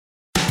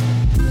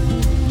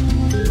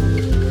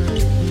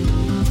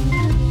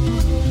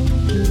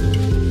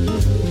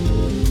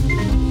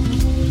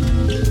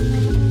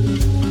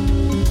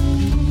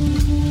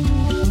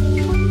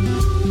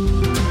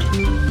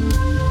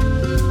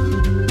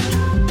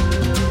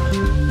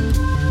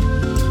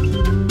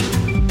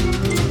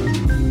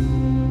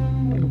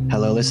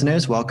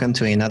listeners. Welcome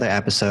to another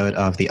episode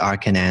of the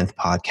Arcananth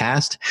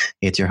podcast.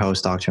 It's your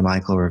host, Dr.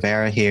 Michael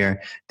Rivera here.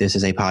 This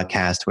is a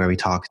podcast where we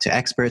talk to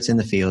experts in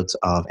the fields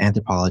of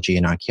anthropology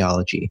and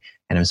archaeology.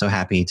 And I'm so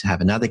happy to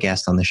have another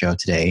guest on the show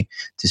today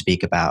to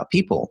speak about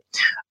people.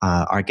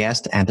 Our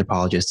guest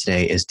anthropologist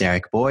today is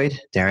Derek Boyd.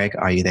 Derek,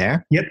 are you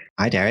there? Yep.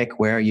 Hi, Derek.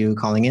 Where are you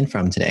calling in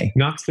from today?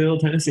 Knoxville,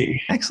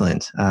 Tennessee.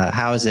 Excellent.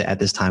 How is it at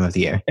this time of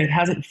the year? It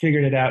hasn't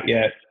figured it out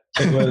yet.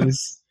 It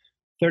was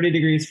 30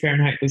 degrees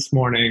Fahrenheit this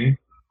morning.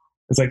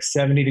 It was like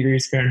 70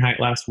 degrees Fahrenheit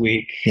last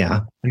week. Yeah.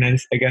 And then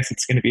I guess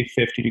it's going to be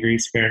 50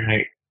 degrees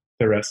Fahrenheit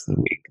the rest of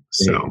the week.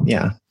 So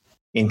yeah,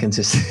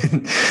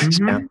 inconsistent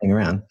bouncing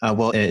around.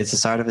 Well, it's the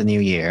start of the new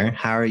year.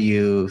 How are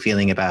you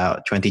feeling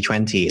about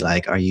 2020?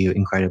 Like, are you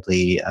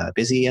incredibly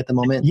busy at the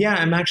moment? Yeah,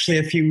 I'm actually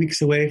a few weeks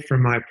away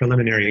from my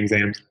preliminary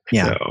exams.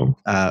 Yeah. So,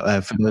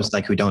 for those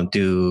like who don't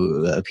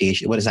do a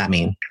PhD, what does that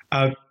mean?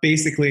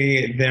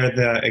 Basically, they're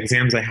the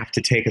exams I have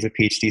to take as a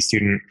PhD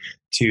student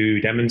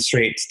to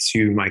demonstrate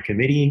to my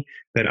committee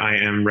that I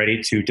am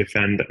ready to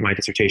defend my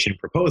dissertation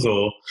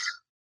proposal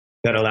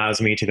that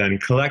allows me to then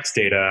collect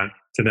data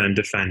to then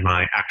defend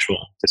my actual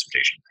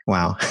dissertation.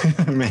 Wow.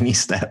 Many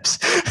steps.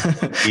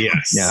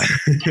 Yes. Yeah.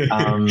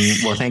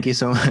 Well, thank you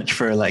so much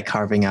for like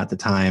carving out the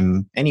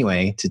time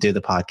anyway to do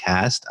the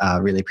podcast.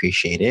 Really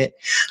appreciate it.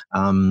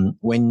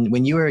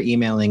 When you were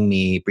emailing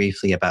me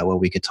briefly about what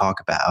we could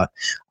talk about,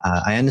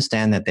 I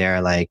understand that there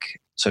are like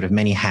sort of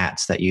many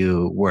hats that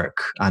you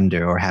work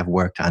under or have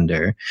worked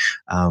under.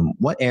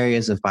 What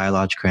areas of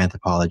biological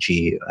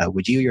anthropology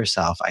would you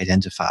yourself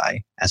identify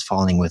as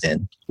falling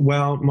within?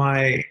 Well,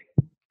 my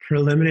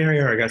preliminary,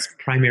 or I guess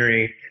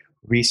primary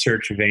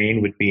research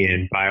vein would be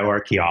in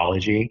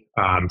bioarchaeology,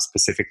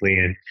 specifically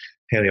in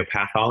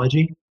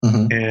paleopathology.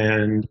 Mm-hmm.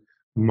 And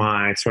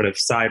my sort of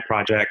side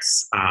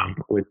projects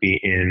would be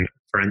in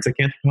forensic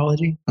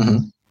anthropology.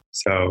 Mm-hmm.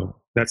 So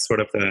that's sort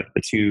of the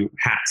two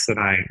hats that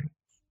I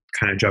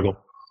kind of juggle.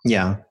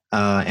 Yeah.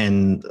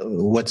 And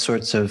what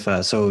sorts of,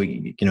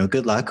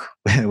 good luck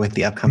with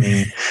the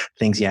upcoming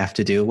things you have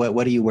to do.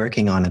 What are you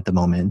working on at the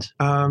moment?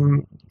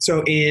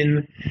 So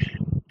in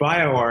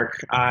bioarch,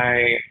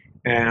 I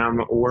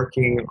am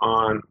working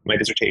on my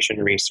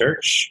dissertation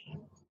research,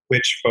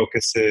 which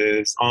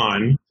focuses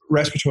on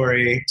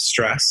respiratory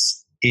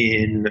stress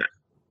in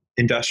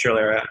industrial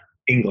era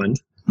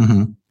England,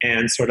 mm-hmm.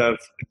 and sort of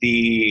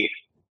the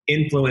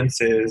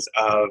influences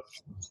of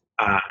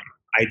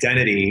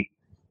identity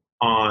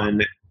on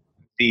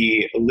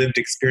the lived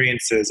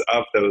experiences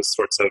of those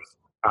sorts of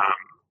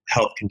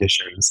health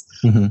conditions,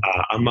 mm-hmm.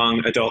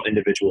 Among adult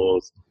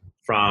individuals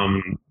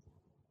from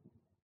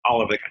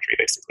all over the country,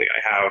 basically.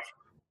 I have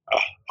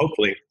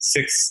hopefully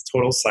 6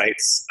 total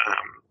sites,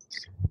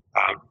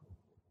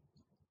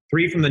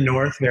 3 from the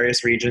north,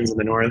 various regions in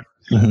the north,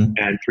 mm-hmm.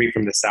 and 3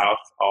 from the south,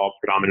 all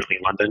predominantly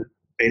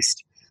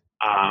London-based.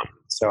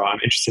 So I'm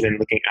interested in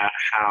looking at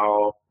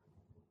how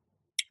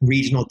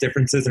regional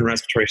differences in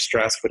respiratory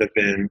stress would have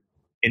been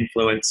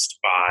influenced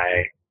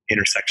by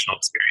intersectional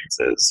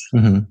experiences,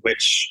 mm-hmm.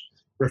 which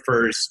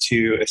refers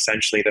to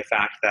essentially the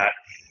fact that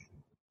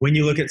when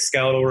you look at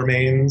skeletal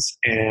remains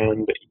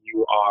and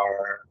you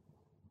are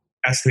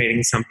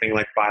estimating something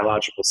like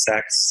biological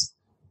sex,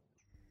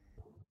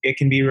 it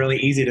can be really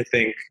easy to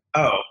think,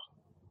 oh,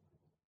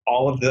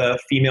 all of the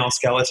female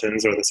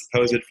skeletons or the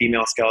supposed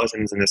female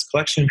skeletons in this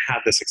collection had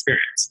this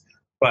experience.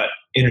 But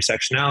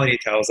intersectionality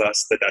tells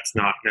us that that's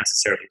not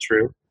necessarily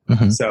true.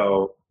 Mm-hmm.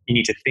 So you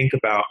need to think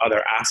about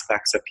other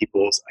aspects of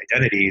people's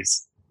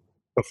identities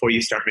before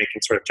you start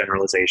making sort of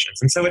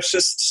generalizations. And so it's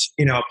just,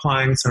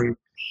 applying some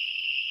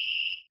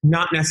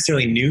not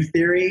necessarily new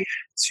theory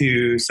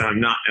to some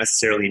not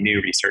necessarily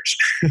new research.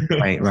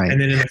 Right. And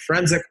then in the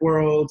forensic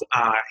world,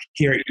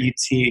 here at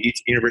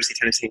University of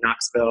Tennessee,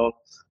 Knoxville,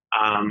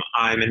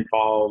 I'm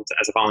involved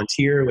as a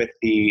volunteer with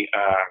the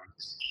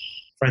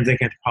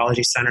Forensic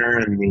Anthropology Center,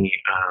 and the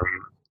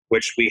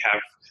which we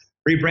have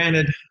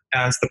rebranded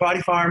as the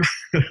Body Farm.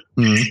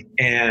 Mm-hmm.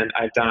 And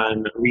I've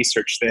done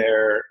research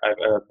there.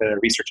 I've been a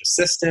research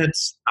assistant.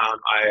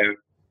 I've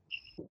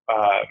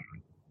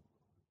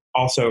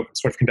also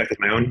sort of conducted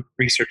my own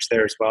research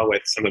there as well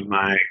with some of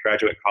my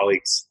graduate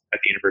colleagues at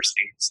the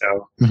university.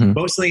 So mm-hmm.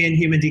 mostly in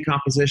human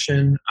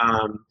decomposition.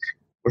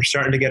 We're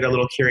starting to get a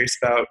little curious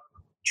about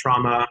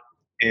trauma,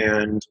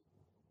 and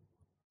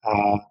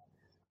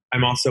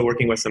I'm also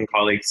working with some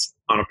colleagues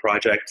on a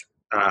project.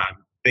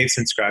 They've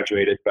since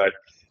graduated, but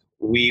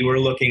we were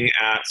looking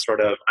at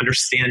sort of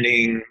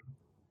understanding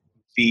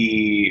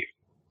the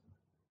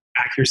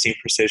accuracy and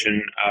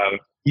precision of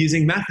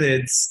using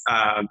methods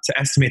to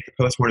estimate the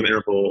postmortem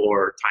interval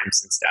or time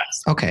since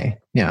death. Okay.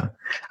 Yeah.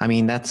 I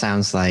mean, that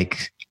sounds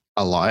like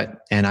a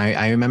lot. And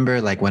I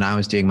remember like when I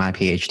was doing my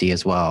PhD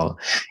as well,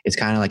 it's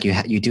kind of like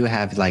you do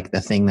have like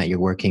the thing that you're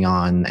working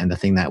on and the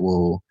thing that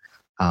will,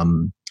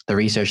 the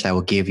research that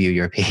will give you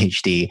your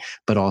PhD,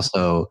 but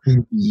also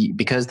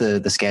because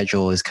the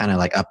schedule is kind of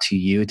like up to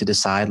you to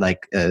decide,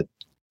 like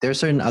there are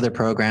certain other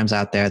programs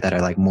out there that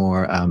are like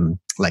more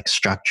like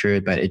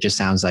structured, but it just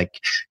sounds like,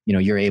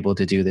 you're able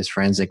to do this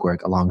forensic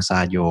work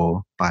alongside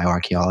your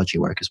bioarchaeology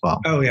work as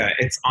well. Oh yeah,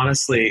 it's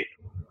honestly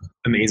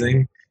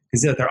amazing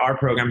because there are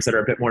programs that are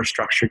a bit more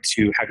structured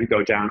to have you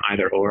go down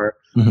either or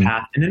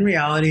path. And in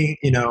reality,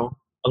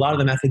 a lot of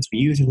the methods we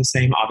use are the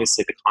same.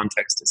 Obviously, the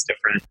context is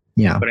different.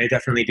 Yeah. But I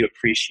definitely do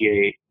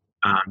appreciate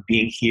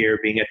being here,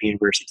 being at the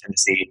University of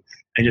Tennessee,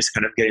 and just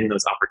kind of getting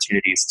those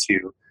opportunities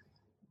to,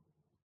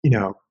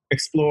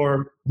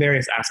 explore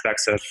various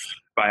aspects of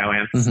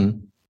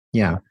bioanth.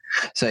 Yeah.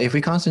 So if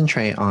we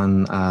concentrate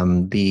on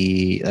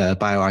the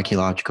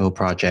bioarchaeological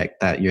project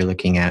that you're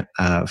looking at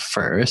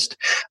first,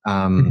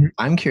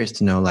 I'm curious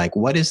to know, like,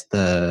 what is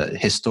the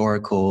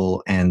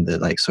historical and the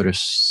like sort of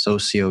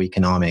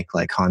socioeconomic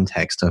like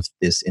context of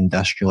this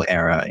industrial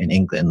era in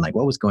England? Like,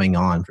 what was going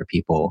on for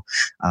people,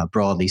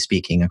 broadly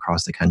speaking,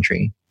 across the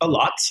country? A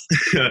lot,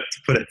 to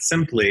put it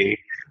simply.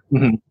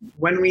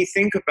 When we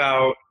think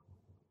about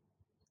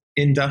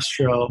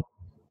industrial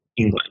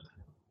England,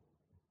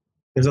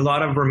 there's a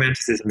lot of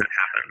romanticism that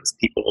happens.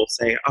 People will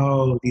say,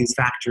 oh, these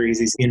factories,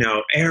 these,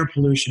 air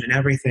pollution and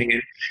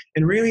everything.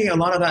 And really a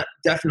lot of that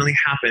definitely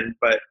happened,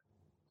 but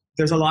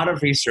there's a lot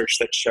of research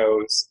that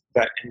shows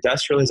that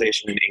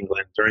industrialization in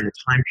England during the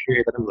time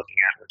period that I'm looking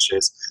at, which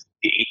is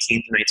the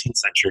 18th and 19th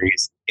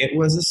centuries, it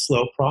was a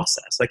slow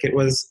process. Like, it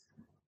was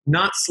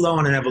not slow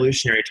on an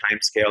evolutionary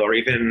timescale or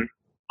even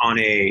on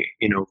a,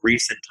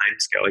 recent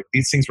timescale. Like,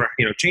 these things were,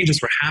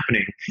 changes were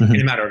happening in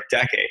a matter of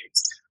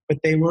decades, but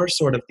they were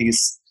sort of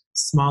these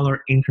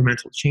smaller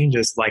incremental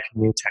changes like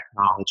new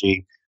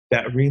technology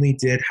that really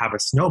did have a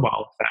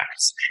snowball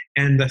effect.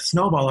 And the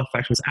snowball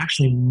effect was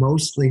actually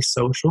mostly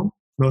social,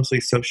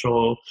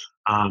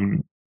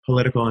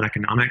 political and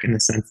economic, in the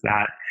sense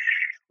that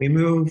we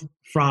move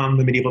from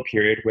the medieval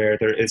period where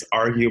there is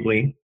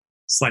arguably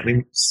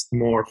slightly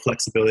more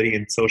flexibility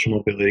and social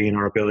mobility in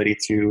our ability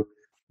to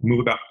move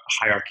about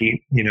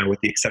hierarchy, with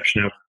the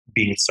exception of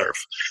being a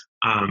serf.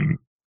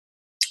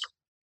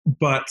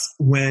 But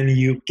when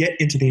you get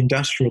into the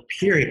industrial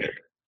period,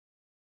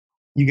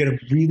 you get a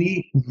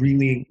really,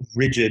 really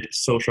rigid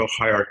social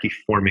hierarchy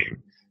forming.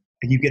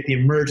 You get the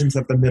emergence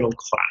of the middle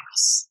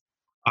class.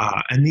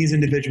 And these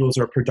individuals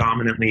are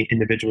predominantly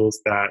individuals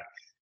that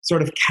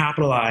sort of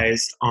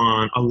capitalized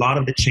on a lot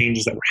of the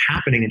changes that were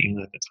happening in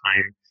England at the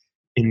time.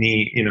 In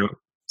the, in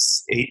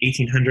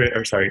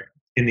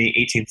the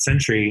 18th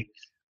century,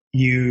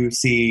 you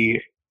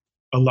see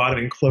a lot of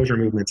enclosure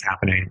movements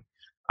happening.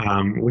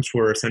 Which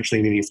were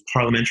essentially these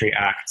parliamentary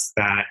acts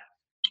that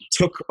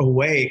took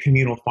away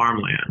communal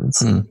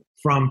farmlands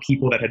from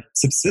people that had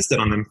subsisted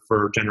on them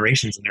for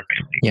generations in their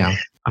family. Yeah.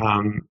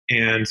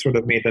 And sort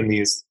of made them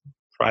these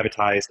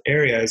privatized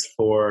areas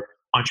for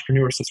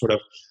entrepreneurs to sort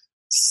of,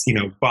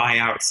 buy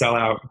out, sell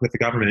out with the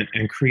government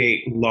and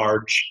create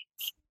large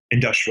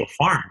industrial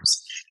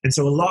farms. And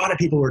so a lot of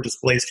people were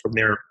displaced from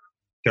their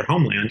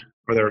homeland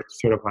or their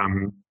sort of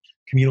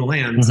communal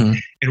lands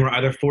and were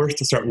either forced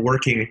to start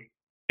working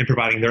and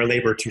providing their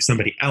labor to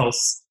somebody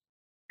else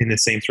in the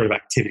same sort of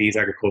activities,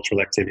 agricultural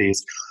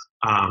activities,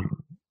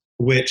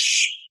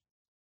 which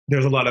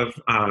there's a lot of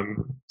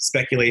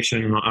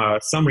speculation,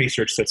 some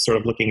research that's sort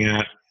of looking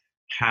at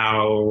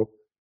how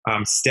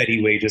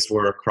steady wages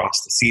were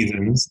across the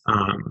seasons,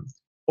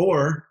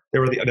 or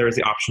there was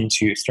the option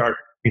to start,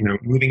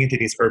 moving into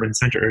these urban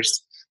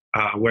centers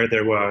where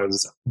there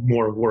was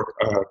more work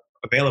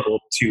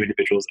available to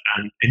individuals,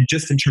 and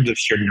just in terms of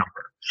sheer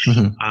number.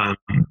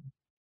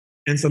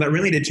 And so that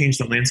really did change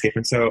the landscape.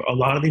 And so a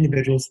lot of the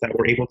individuals that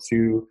were able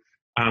to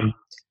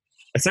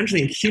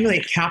essentially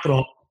accumulate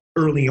capital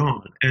early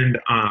on. And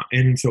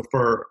so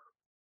for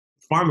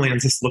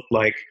farmlands, this looked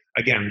like,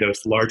 again,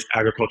 those large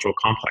agricultural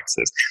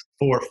complexes.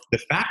 For the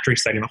factory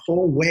setting, the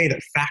whole way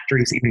that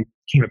factories even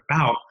came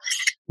about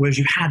was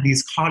you had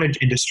these cottage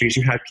industries.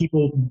 You had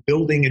people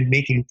building and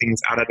making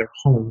things out of their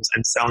homes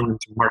and selling them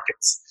to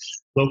markets,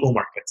 local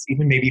markets,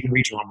 maybe even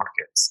regional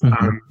markets.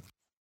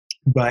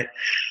 But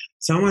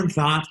someone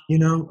thought,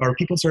 or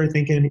people started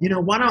thinking,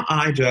 why don't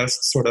I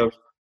just sort of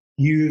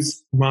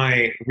use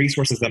my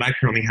resources that I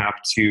currently have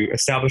to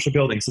establish a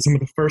building? So some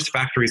of the first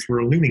factories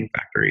were looming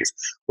factories,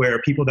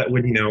 where people that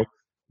would,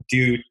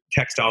 do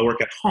textile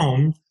work at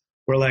home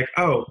were like,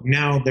 oh,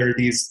 now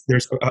there's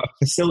a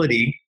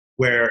facility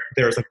where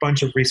there's a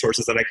bunch of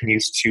resources that I can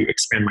use to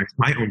expand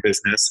my own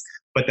business,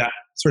 but that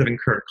sort of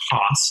incurred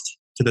cost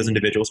to those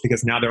individuals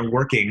because now they're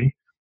working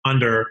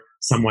under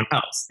someone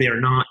else. They are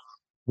not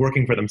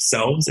working for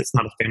themselves. It's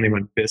not a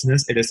family-run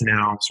business. It is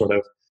now sort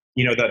of,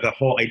 the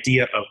whole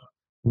idea of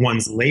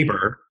one's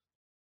labor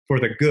for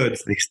the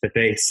goods that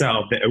they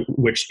sell,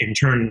 which in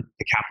turn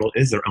the capital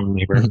is their own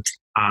labor,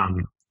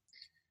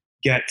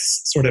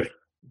 gets sort of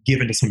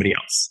given to somebody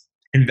else.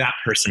 And that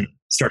person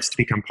starts to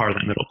become part of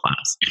that middle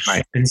class.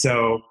 Right. And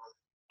so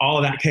all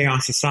of that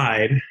chaos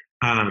aside,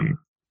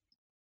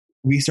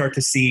 we start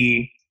to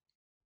see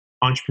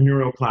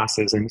entrepreneurial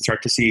classes and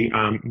start to see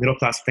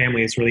middle-class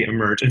families really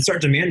emerge and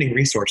start demanding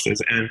resources.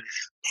 And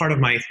part of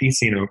my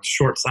thesis,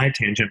 short side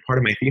tangent, part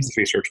of my thesis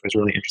research was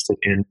really interested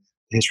in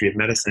history of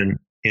medicine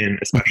in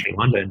especially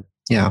London.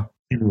 Yeah.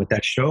 And what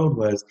that showed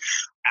was,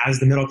 as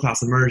the middle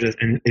class emerges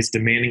and is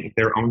demanding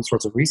their own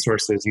sorts of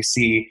resources, you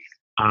see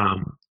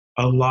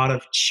a lot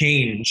of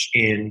change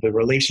in the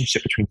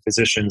relationship between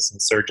physicians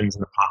and surgeons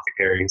and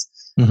apothecaries,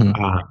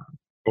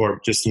 or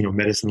just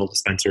medicinal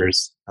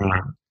dispensers,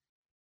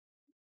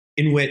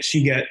 in which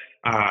you get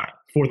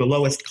for the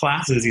lowest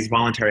classes these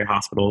voluntary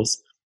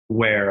hospitals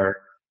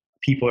where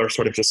people are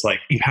sort of just like,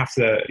 you have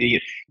to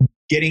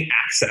getting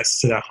access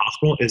to that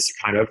hospital is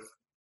kind of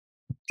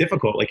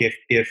difficult. Like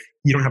if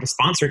you don't have a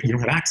sponsor, you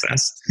don't have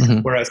access.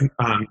 Whereas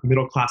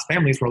middle class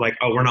families were like,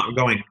 oh, we're not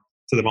going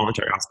to the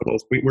voluntary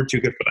hospitals. We're too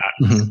good for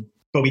that.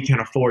 But we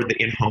can't afford the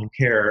in-home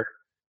care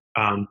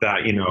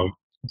that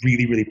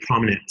really, really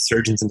prominent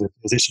surgeons and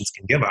physicians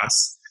can give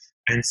us.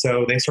 And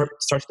so they start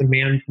to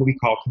demand what we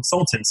call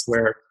consultants,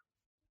 where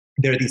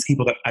there are these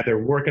people that either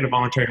work at a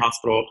voluntary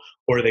hospital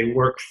or they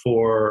work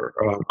for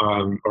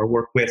or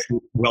work with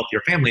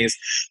wealthier families,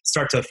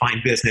 start to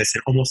find business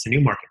in almost a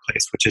new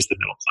marketplace, which is the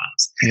middle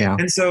class. Yeah.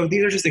 And so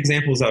these are just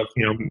examples of,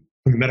 from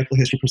the medical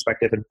history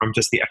perspective and from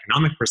just the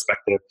economic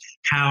perspective,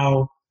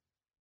 how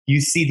you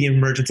see the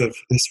emergence of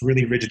this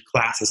really rigid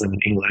classism in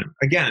England.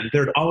 Again,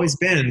 there had always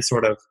been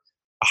sort of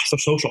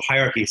social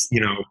hierarchies,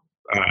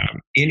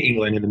 in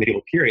England in the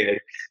medieval period,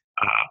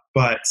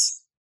 but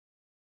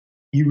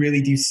you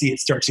really do see it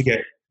start to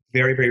get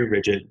very, very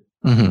rigid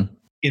in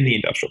the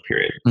industrial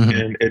period.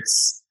 And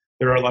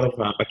there are a lot of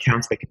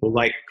accounts by people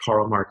like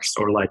Karl Marx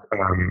or like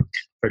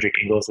Frederick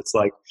Engels. It's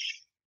like,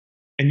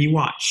 and you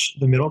watch,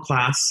 the middle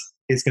class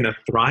is going to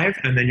thrive,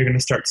 and then you're going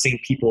to start seeing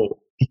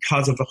people,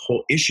 because of the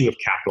whole issue of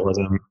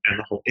capitalism and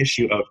the whole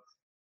issue of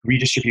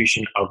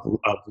redistribution of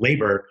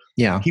labor,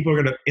 people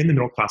are going to, in the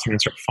middle class, are going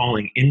to start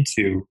falling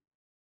into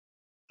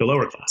the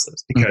lower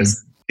classes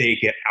because they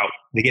get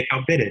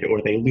outbidded,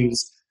 or they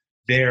lose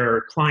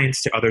their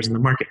clients to others in the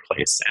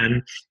marketplace.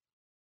 And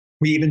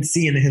we even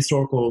see in the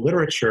historical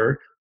literature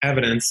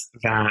evidence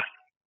that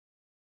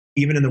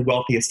even in the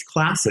wealthiest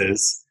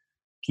classes,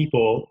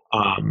 people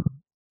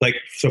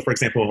so for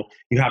example,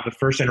 you have the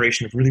first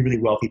generation of really, really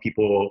wealthy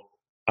people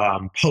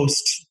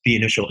post the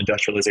initial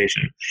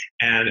industrialization.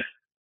 And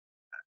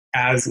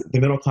as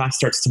the middle class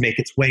starts to make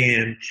its way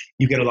in,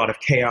 you get a lot of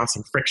chaos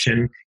and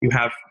friction. You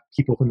have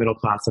people from the middle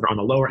class that are on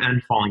the lower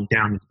end falling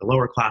down into the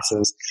lower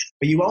classes.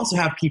 But you also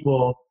have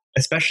people,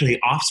 especially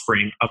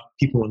offspring of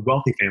people in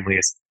wealthy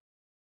families,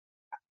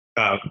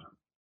 at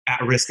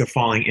risk of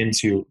falling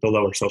into the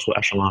lower social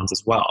echelons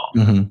as well.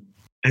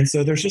 And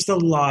so there's just a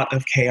lot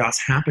of chaos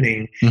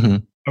happening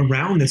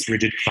around this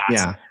rigid class.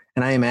 Yeah.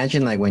 And I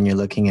imagine, like, when you're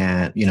looking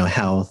at,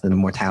 health and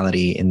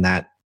mortality in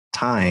that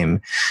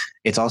time,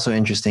 it's also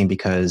interesting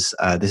because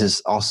this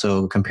is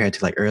also compared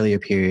to like earlier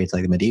periods,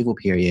 like the medieval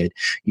period.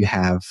 You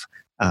have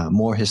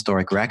more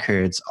historic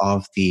records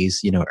of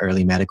these,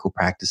 early medical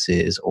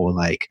practices, or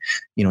like,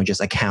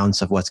 just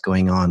accounts of what's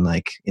going on,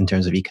 like in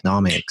terms of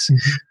economics.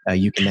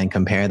 You can then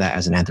compare that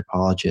as an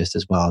anthropologist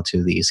as well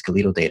to the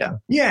skeletal data.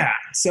 Yeah.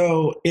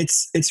 So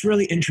it's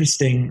really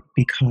interesting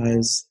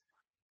because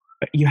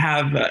you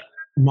have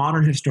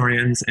modern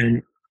historians,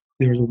 and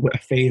there's a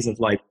phase of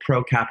like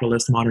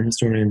pro-capitalist modern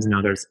historians, and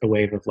now there's a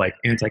wave of like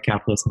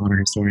anti-capitalist modern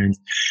historians.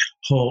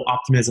 Whole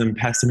optimism,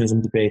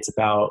 pessimism debates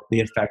about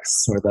the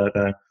effects, or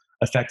the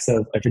effects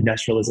of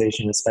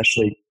industrialization,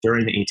 especially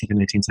during the 18th and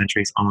 19th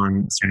centuries,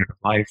 on the standard of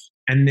life.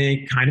 And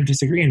they kind of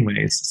disagree in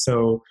ways.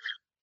 So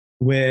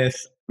with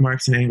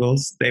Marx and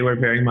Engels, they were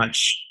very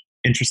much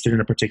interested in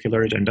a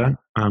particular agenda,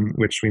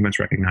 which we must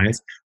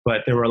recognize.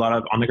 But there were a lot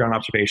of on-the-ground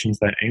observations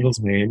that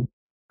Engels made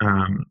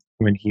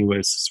when he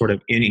was sort of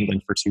in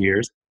England for 2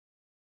 years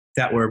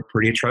that were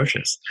pretty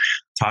atrocious,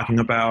 talking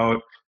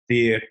about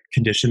the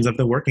conditions of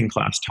the working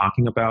class,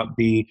 talking about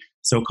the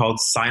so-called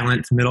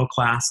silent middle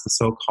class, the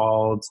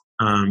so-called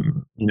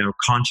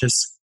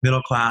conscious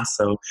middle class.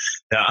 So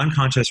the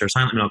unconscious or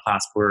silent middle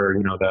class were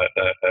the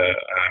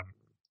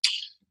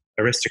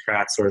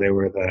aristocrats, or they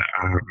were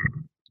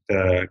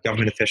the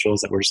government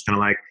officials that were just kind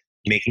of like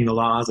making the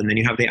laws. And then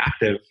you have the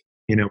active,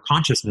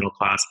 conscious middle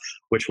class,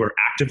 which were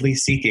actively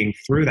seeking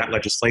through that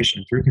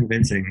legislation, through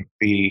convincing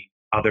the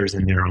others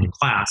in their own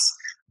class,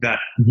 that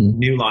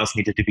new laws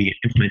needed to be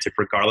implemented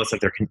regardless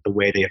of the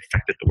way they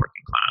affected the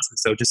working class. And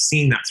so just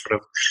seeing that sort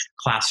of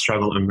class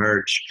struggle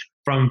emerge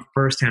from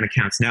firsthand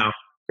accounts. Now,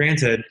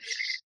 granted,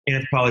 in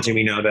anthropology,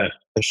 we know that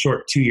a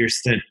short 2-year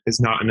stint is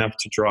not enough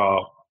to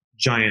draw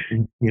giant,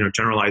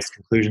 generalized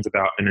conclusions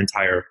about an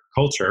entire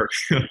culture.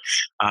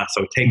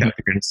 So take that with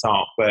a grain of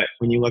salt. But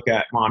when you look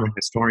at modern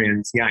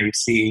historians, you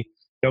see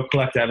they'll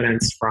collect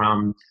evidence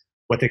from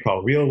what they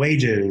call real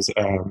wages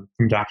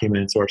from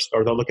documents, or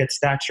they'll look at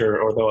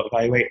stature, or they'll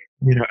evaluate,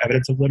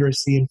 evidence of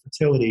literacy and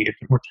fertility,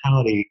 infant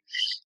mortality,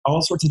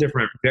 all sorts of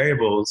different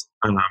variables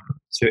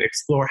to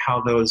explore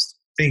how those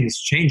things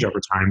change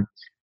over time,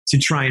 to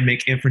try and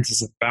make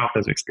inferences about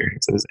those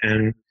experiences.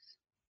 And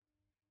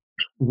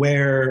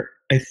where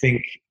I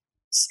think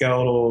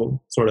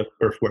skeletal sort of,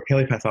 or where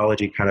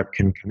paleopathology kind of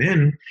can come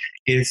in,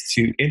 is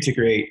to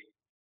integrate,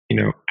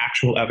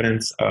 actual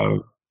evidence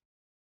of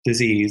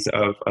disease,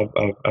 of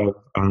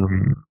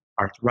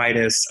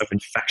arthritis, of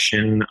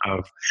infection,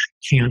 of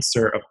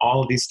cancer, of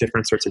all of these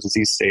different sorts of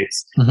disease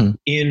states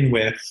in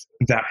with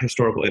that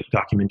historical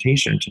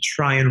documentation to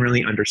try and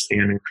really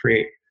understand and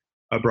create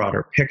a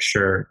broader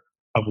picture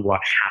of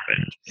what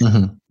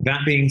happened.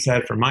 That being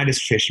said, for my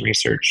dissertation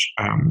research,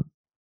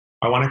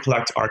 I want to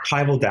collect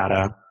archival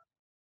data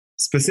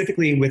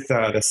specifically with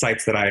the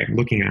sites that I'm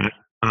looking at,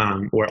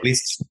 or at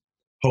least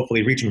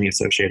hopefully regionally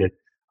associated,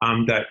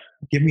 that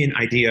give me an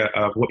idea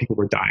of what people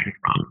were dying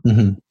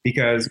from.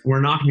 Because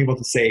we're not going to be able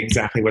to say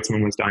exactly what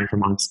someone was dying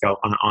from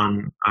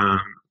on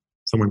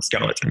someone's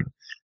skeleton,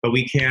 but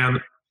we can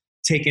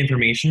take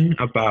information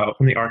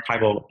from the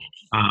archival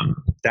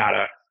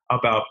data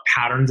about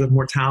patterns of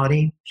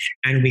mortality,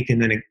 and we can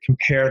then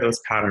compare those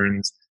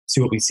patterns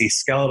to what we see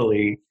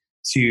skeletally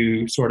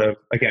to sort of,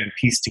 again,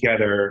 piece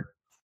together,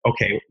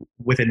 okay,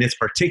 within this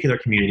particular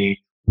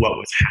community, what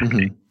was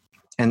happening.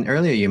 And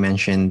earlier you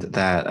mentioned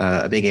that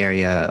a big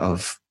area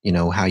of,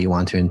 how you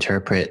want to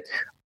interpret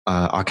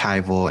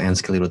archival and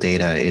skeletal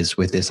data is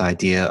with this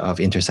idea of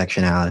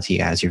intersectionality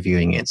as you're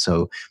viewing it.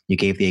 So you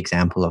gave the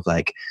example of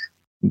like,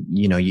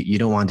 you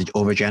don't want to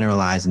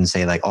overgeneralize and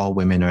say like all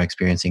women are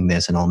experiencing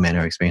this and all men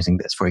are experiencing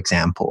this, for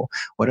example.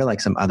 What are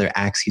like some other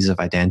axes of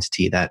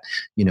identity that,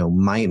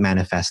 might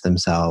manifest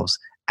themselves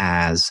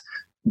as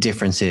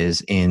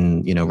differences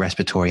in,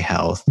 respiratory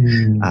health?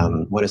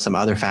 What are some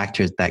other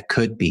factors that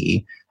could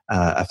be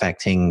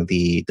affecting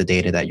the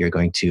data that you're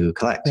going to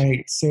collect?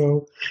 Right.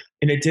 So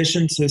in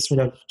addition to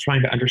sort of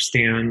trying to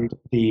understand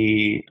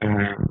the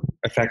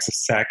effects of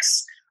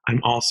sex,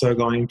 I'm also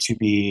going to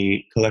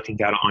be collecting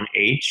data on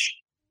age,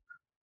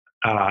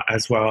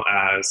 as well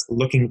as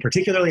looking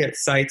particularly at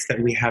sites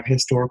that we have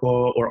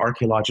historical or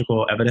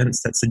archaeological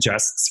evidence that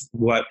suggests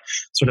what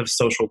sort of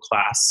social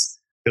class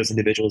those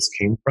individuals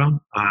came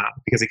from.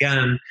 Because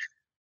again,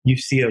 you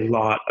see a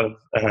lot of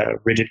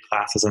rigid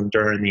classism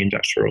during the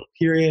industrial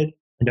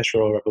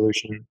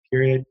revolution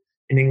period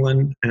in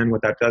England. And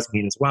what that does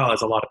mean as well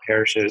is a lot of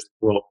parishes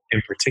will,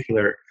 in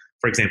particular,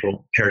 for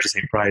example, Parish of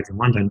St. Bride's in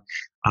London,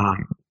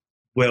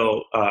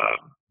 will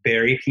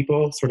bury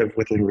people sort of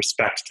with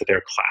respect to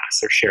their class,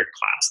 their shared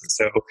class. And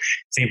so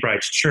St.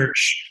 Bride's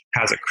Church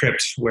has a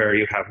crypt where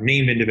you have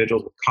named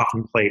individuals with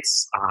coffin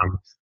plates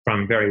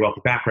from very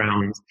wealthy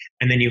backgrounds.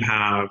 And then you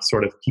have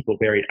sort of people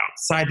buried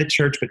outside the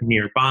church but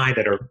nearby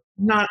that are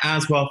not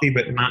as wealthy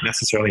but not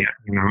necessarily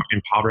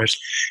impoverished.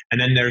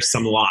 And then there's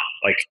some lot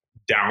like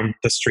down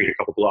the street a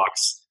couple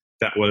blocks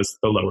that was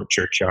the lower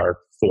churchyard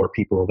for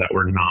people that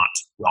were not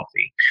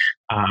wealthy.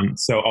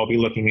 So I'll be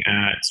looking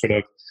at sort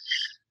of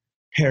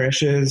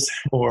parishes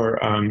or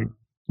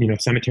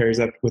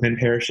cemeteries up within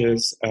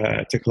parishes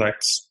to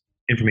collect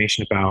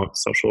information about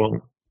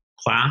social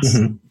class.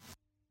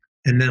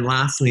 And then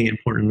lastly,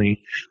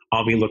 importantly,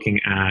 I'll be looking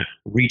at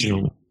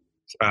regional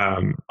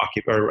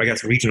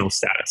regional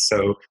status.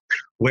 So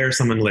where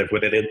someone lived,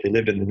 whether they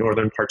lived in the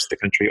northern parts of the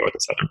country or the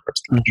southern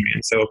parts of the country.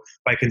 And so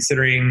by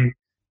considering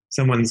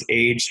someone's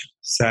age,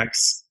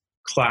 sex,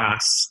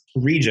 class,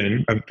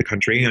 region of the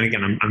country, and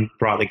again, I'm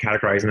broadly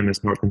categorizing them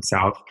as north and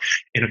south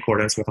in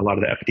accordance with a lot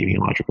of the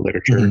epidemiological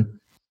literature,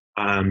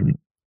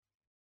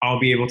 I'll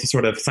be able to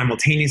sort of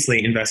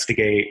simultaneously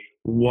investigate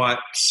what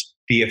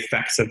the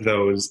effects of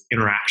those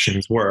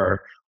interactions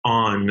were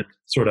on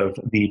sort of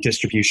the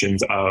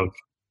distributions of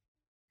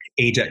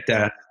age at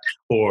death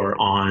or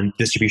on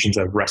distributions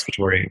of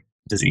respiratory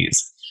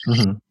disease.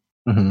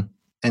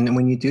 And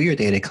when you do your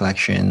data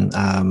collection,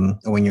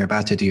 or when you're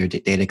about to do your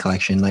data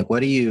collection, like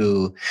what are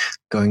you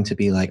going to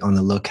be like on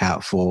the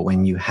lookout for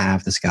when you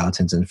have the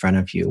skeletons in front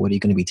of you? What are you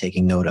going to be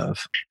taking note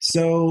of?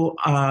 So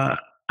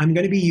I'm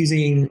going to be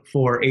using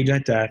for age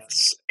at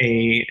deaths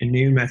a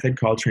new method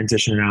called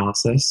transition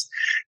analysis.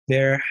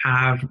 There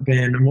have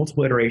been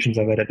multiple iterations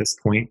of it at this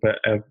point, but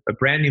a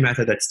brand new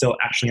method that still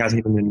actually hasn't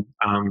even been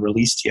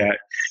released yet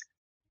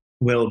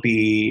will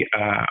be,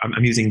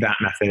 I'm using that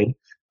method,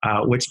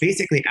 which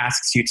basically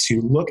asks you to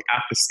look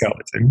at the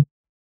skeleton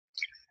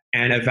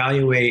and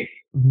evaluate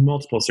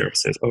multiple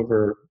surfaces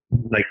over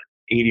like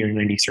 80 or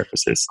 90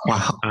 surfaces.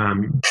 Wow.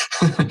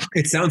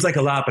 It sounds like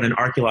a lot, but in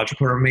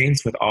archaeological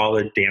remains with all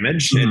the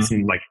damage, it's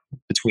in like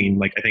between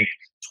like, I think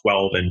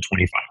 12 and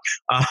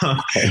 25.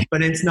 Okay.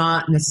 But it's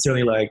not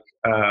necessarily like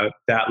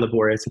that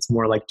laborious. It's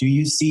more like, do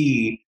you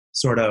see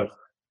sort of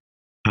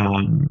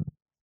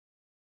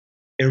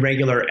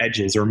irregular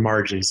edges or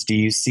margins? Do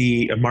you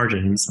see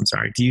margins? I'm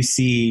sorry. Do you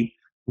see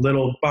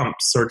little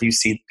bumps or do you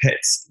see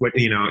pits?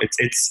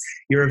 It's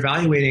you're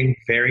evaluating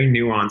very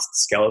nuanced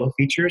skeletal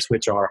features,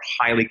 which are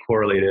highly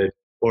correlated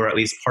or at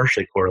least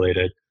partially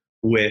correlated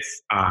with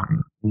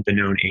the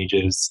known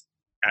ages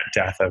at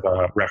death of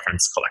a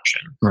reference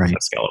collection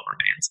of skeletal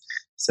remains.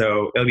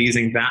 So I'll be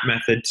using that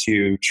method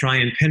to try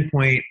and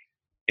pinpoint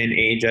an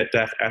age at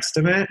death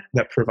estimate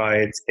that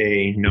provides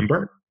a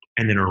number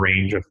and then a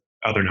range of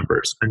other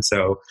numbers. And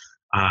so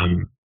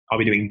I'll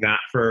be doing that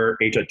for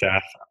age at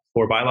death.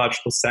 For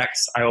biological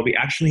sex, I will be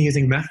actually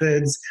using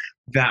methods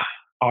that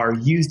are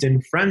used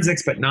in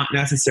forensics, but not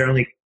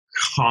necessarily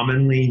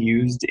commonly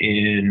used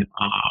in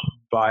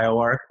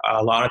bioarc.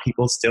 A lot of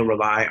people still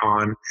rely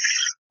on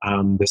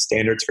the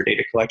standards for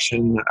data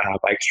collection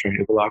by Extrain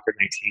Ubelacher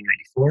in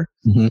 1994.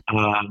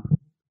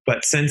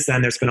 But since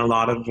then, there's been a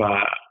lot of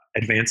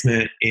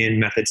advancement in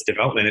methods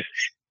development,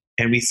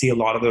 and we see a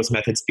lot of those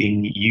methods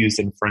being used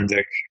in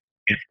forensic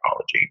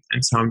anthropology.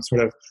 And so I'm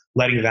sort of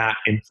letting that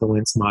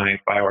influence my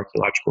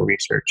bioarchaeological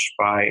research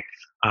by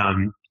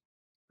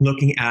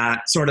looking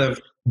at sort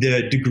of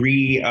the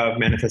degree of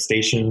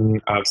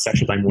manifestation of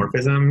sexual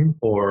dimorphism,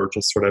 or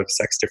just sort of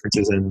sex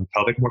differences in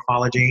pelvic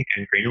morphology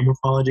and cranial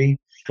morphology,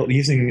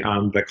 using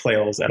the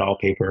Clails et al.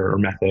 Paper or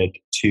method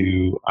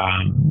to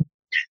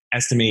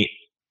estimate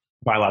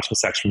biological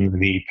sex from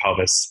the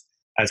pelvis,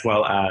 as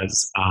well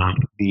as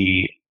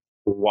the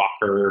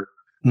Walker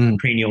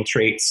cranial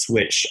traits,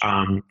 which,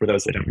 for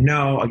those that don't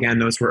know, again,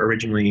 those were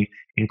originally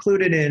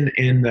included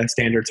in the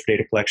standards for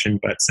data collection,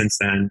 but since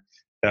then,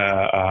 the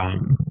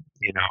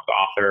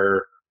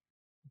author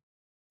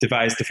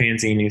devised a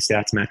fancy new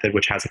stats method,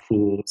 which has a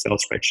cool Excel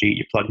spreadsheet.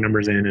 You plug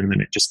numbers in, and then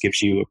it just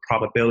gives you a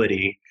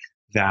probability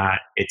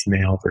that it's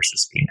male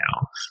versus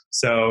female.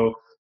 So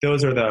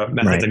those are the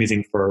methods I'm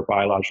using for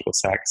biological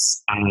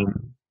sex.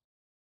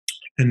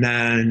 And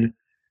then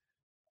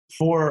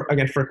for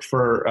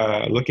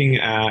looking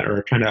at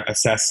or trying to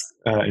assess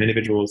an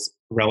individual's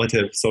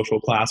relative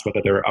social class, whether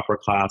they're upper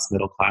class,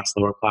 middle class,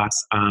 lower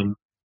class, I'll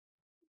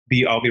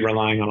be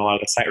relying on a lot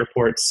of the site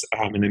reports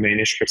and the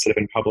manuscripts that have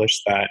been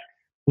published that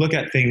look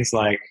at things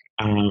like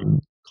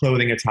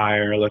clothing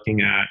attire,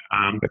 looking at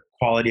the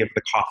quality of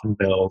the coffin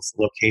bills,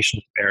 location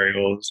of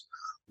burials,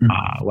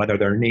 whether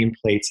there are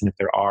nameplates, and if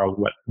there are,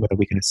 whether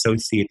we can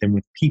associate them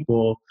with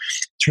people,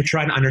 to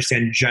try to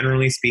understand,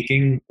 generally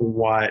speaking,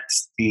 what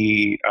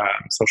the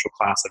social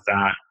class of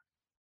that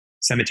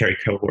cemetery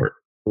cohort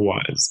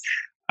was.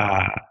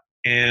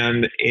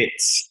 And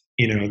it's,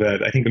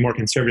 I think the more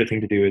conservative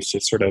thing to do is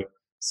just sort of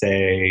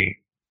say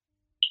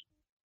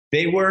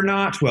they were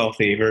not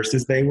wealthy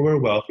versus they were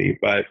wealthy,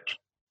 but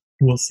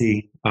we'll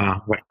see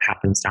what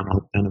happens down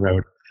the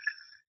road.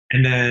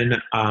 And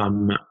then,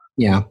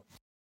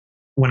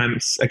 when I'm,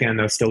 again,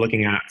 though, still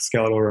looking at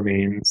skeletal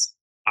remains,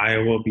 I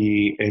will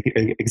be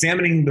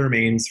examining the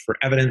remains for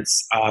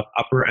evidence of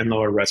upper and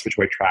lower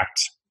respiratory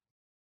tract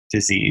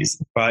disease.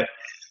 But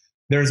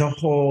there's a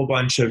whole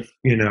bunch of,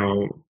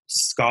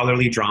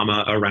 scholarly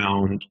drama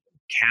around,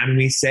 can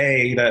we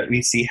say that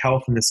we see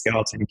health in the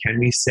skeleton? Can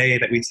we say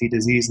that we see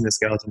disease in the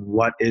skeleton?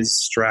 What is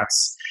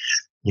stress?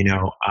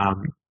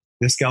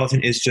 The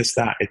skeleton is just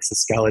that. It's a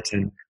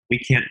skeleton. We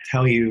can't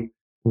tell you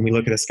when we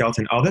look at a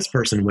skeleton, oh, this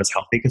person was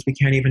healthy, because we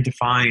can't even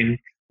define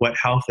what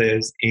health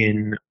is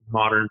in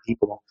modern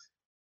people.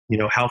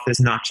 Health is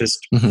not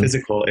just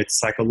physical, it's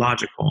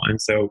psychological. And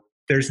so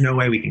there's no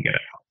way we can get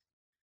at health.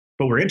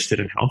 But we're interested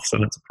in health, so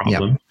that's a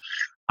problem.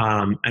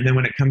 And then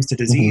when it comes to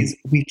disease,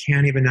 we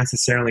can't even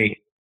necessarily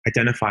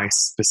identify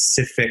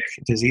specific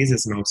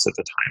diseases most of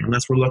the time,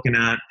 unless we're looking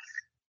at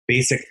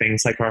basic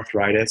things like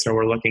arthritis, or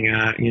we're looking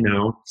at,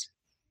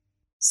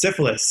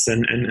 syphilis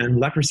and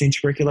leprosy and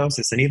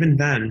tuberculosis. And even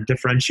then,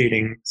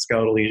 differentiating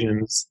skeletal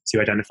lesions to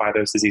identify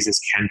those diseases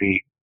can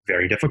be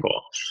very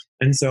difficult.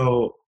 And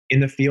so in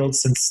the field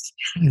since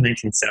the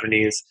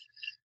 1970s,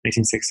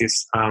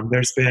 1960s,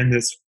 there's been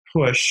this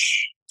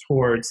push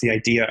towards the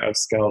idea of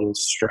skeletal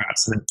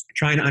stress, and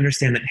trying to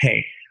understand that,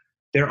 hey,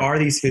 there are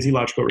these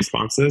physiological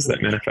responses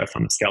that manifest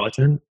on the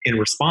skeleton in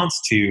response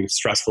to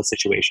stressful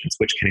situations,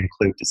 which can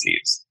include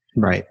disease.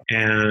 Right.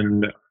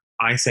 And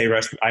I say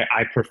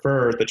I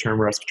prefer the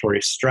term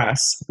respiratory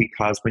stress,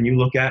 because when you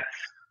look at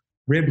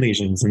rib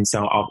lesions, and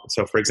so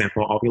for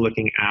example, I'll be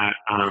looking at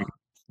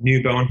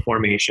new bone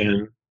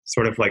formation,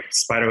 sort of like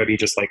spiderwebby,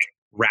 just like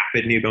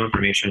rapid new bone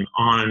formation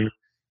on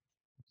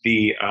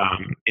the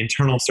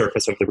internal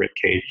surface of the rib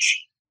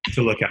cage,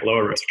 to look at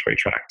lower respiratory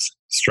tract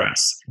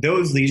stress.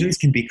 Those lesions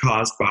can be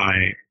caused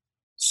by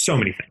so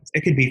many things.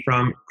 It could be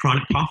from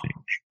chronic coughing.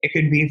 It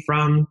could be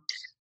from,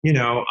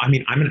 I'm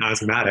an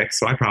asthmatic,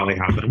 so I probably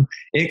have them.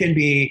 It can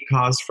be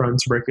caused from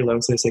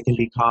tuberculosis. It can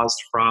be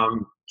caused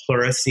from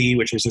pleurisy,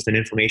 which is just an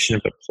inflammation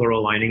of the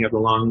pleural lining of the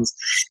lungs.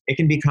 It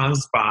can be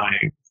caused by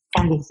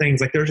fungal things.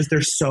 Like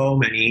there's so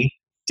many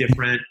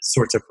different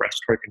sorts of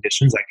respiratory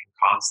conditions that can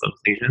cause those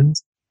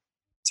lesions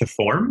to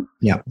form,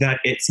 that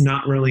it's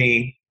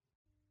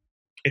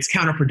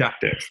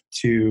counterproductive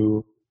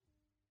to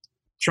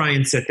try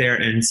and sit there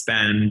and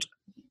spend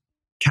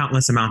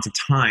countless amounts of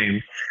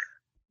time,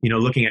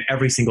 looking at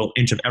every single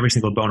inch of every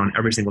single bone on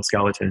every single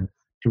skeleton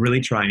to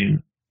really try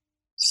and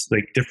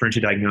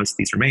differentially diagnose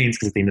these remains.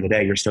 Because at the end of the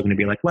day, you're still going to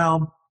be like,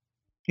 well,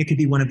 it could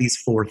be one of these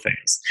four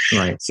things.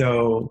 Right.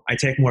 So I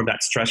take more of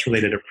that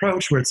stress-related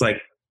approach, where it's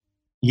like,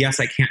 yes,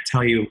 I can't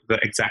tell you the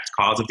exact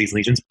cause of these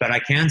lesions, but I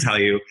can tell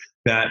you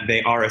that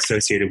they are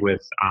associated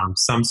with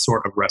some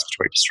sort of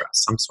respiratory distress,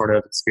 some sort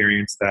of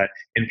experience that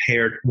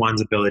impaired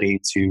one's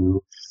ability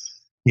to,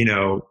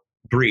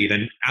 breathe.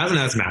 And as an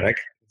asthmatic,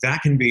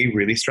 that can be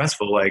really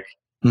stressful. Like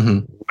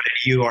when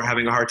you are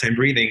having a hard time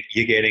breathing,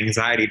 you get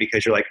anxiety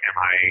because you're like, am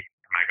I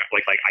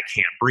like I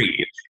can't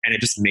breathe, and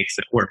it just makes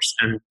it worse.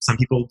 And some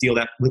people deal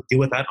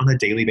with that on a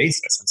daily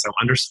basis. And so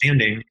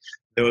understanding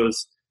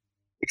those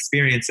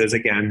experiences,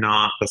 again,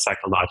 not the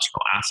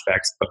psychological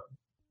aspects, but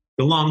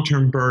the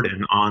long-term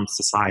burden on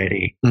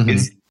society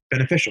is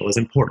beneficial, is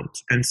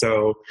important. And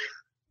so,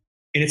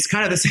 and it's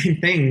kind of the same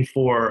thing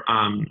for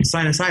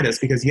sinusitis,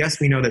 because yes,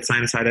 we know that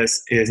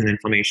sinusitis is an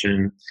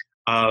inflammation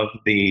of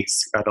the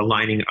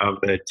lining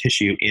of the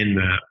tissue in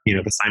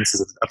the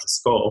sinuses of the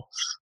skull.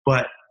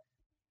 But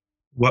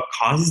what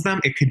causes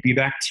them? It could be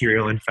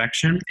bacterial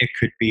infection. It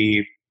could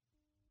be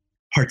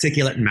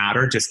particulate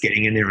matter just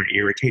getting in there and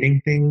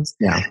irritating things.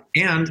 Yeah.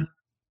 And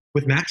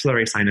with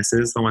maxillary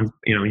sinuses, the ones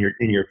in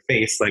your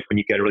face, like when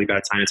you get a really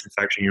bad sinus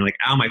infection, you're like,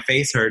 "Ow, my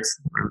face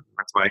hurts."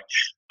 That's why.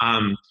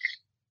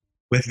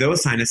 With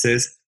those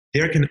sinuses,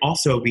 there can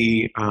also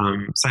be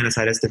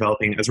sinusitis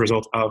developing as a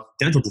result of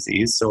dental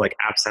disease, so like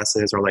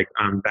abscesses or like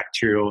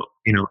bacterial,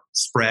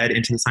 spread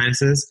into the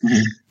sinuses.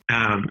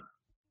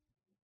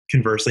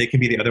 Conversely, it can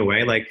be the other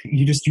way. Like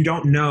you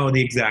don't know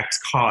the exact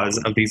cause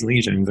of these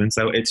lesions, and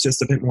so it's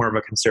just a bit more of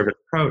a conservative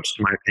approach,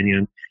 in my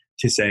opinion,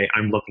 to say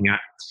I'm looking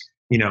at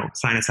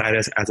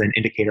sinusitis as an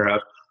indicator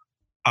of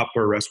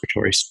upper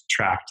respiratory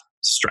tract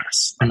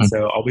stress. And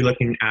so I'll be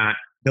looking at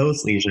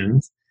those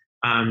lesions,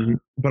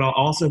 but I'll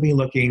also be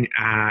looking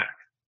at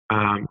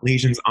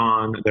lesions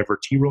on the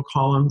vertebral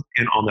column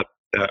and on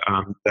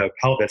the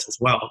pelvis as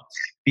well,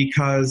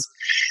 because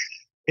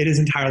it is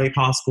entirely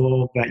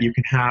possible that you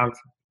can have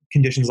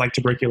conditions like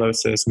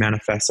tuberculosis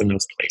manifest in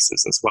those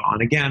places as well.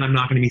 And again, I'm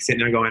not going to be sitting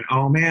there going,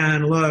 "Oh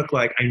man, look,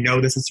 like I know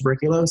this is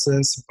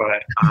tuberculosis,"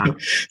 but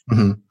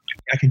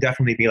I can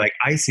definitely be like,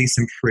 I see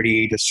some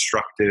pretty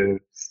destructive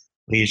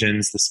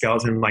lesions. The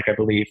skeleton, like I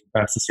believe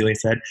Cecilia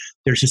said,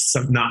 there's just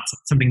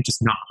something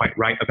just not quite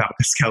right about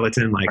the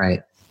skeleton. Like,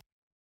 right.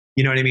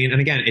 You know what I mean? And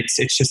again, it's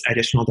just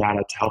additional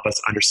data to help us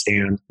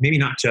understand, maybe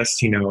not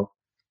just,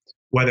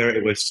 whether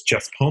it was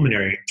just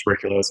pulmonary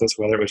tuberculosis,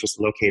 whether it was just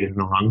located in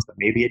the lungs, but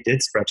maybe it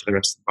did spread to the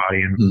rest of the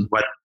body, and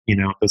what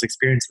those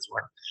experiences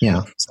were.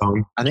 Yeah.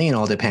 So I think it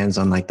all depends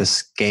on like the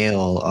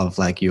scale of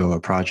like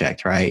your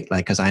project, right?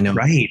 Like, cause I know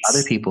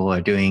other people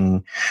are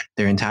doing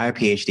their entire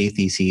PhD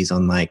theses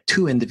on like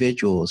 2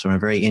 individuals from a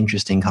very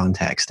interesting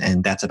context,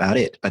 and that's about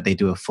it. But they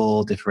do a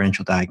full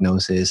differential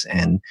diagnosis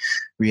and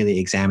really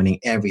examining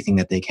everything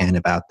that they can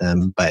about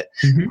them. But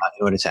in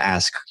order to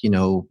ask,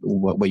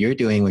 what you're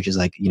doing, which is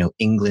like,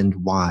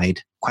 England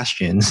wide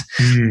questions,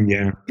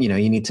 you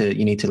need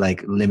to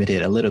like limit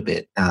it a little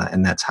bit,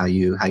 and that's how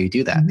you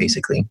do that,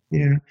 basically.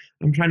 Yeah,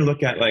 I'm trying to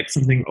look at like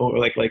something over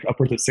like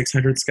upwards of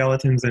 600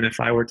 skeletons, and if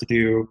I were to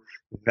do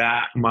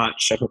that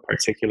much of a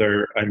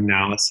particular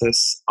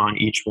analysis on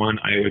each one,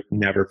 I would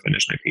never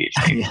finish my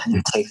PhD. Yeah, it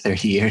would take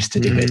 30 years to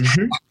do it.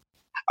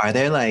 Are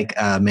there like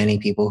many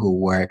people who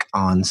work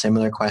on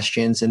similar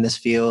questions in this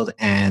field?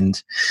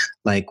 And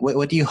like,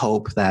 what do you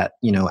hope that,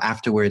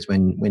 afterwards,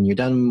 when you're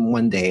done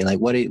one day, like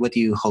what do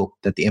you hope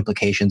that the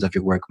implications of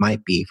your work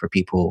might be for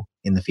people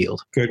in the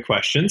field? Good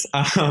questions.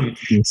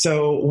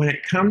 So when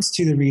it comes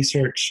to the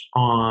research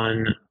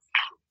on,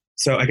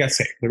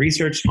 the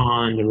research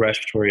on the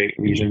respiratory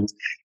lesions,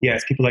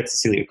 yes, people like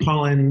Cecilia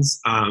Collins,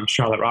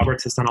 Charlotte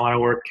Roberts has done a lot of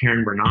work,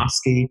 Karen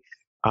Bernofsky,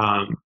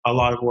 a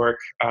lot of work.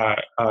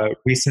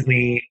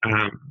 Recently,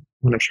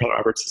 one of Charlotte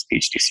Roberts'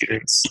 PhD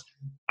students,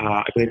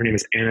 I believe her name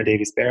is Anna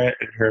Davies Barrett,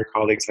 and her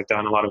colleagues have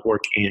done a lot of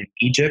work in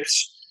Egypt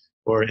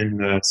or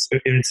in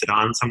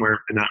Sudan, somewhere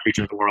in that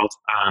region of the world,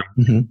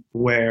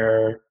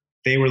 where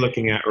they were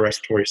looking at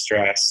respiratory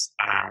stress.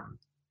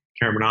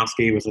 Karen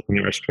Bernofsky was looking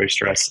at respiratory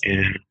stress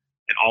in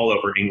all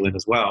over England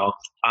as well.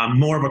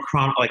 More of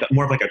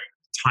a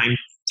time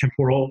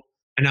temporal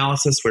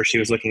analysis, where she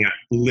was looking at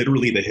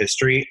literally the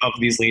history of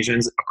these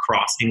lesions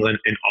across England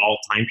in all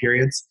time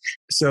periods.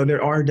 So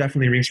there are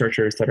definitely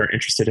researchers that are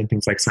interested in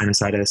things like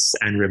sinusitis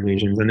and rib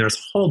lesions, and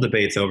there's whole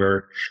debates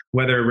over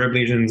whether rib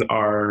lesions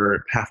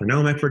are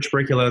pathognomic for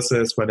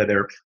tuberculosis, whether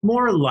they're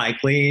more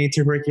likely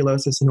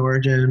tuberculosis in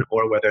origin,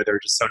 or whether they're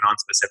just so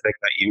nonspecific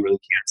that you really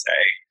can't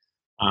say.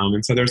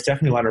 And so there's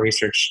definitely a lot of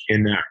research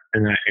in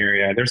that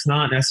area. There's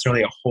not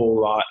necessarily a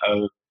whole lot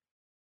of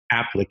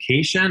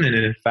application, and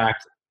in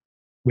fact,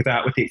 with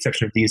the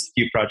exception of these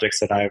few projects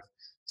that I've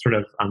sort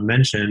of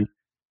mentioned,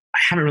 I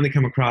haven't really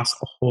come across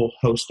a whole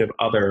host of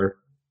other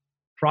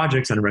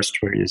projects on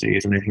respiratory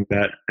disease. And I think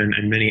that,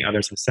 and many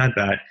others have said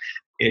that,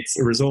 it's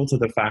a result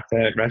of the fact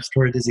that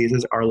respiratory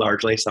diseases are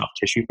largely soft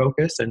tissue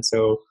focused. And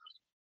so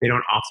they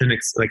don't often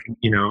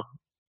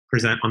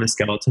present on the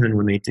skeleton. And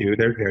when they do,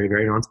 they're very,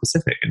 very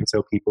nonspecific. And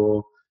so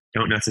people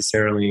don't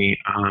necessarily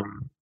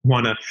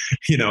want to,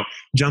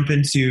 jump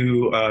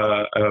into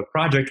a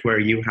project where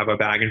you have a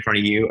bag in front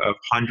of you of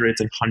hundreds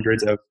and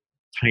hundreds of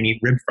tiny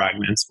rib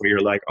fragments, where you're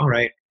like, all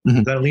right,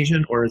 is that a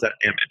lesion or is that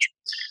damage?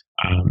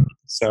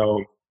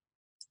 So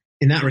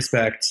in that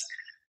respect,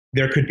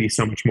 there could be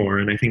so much more.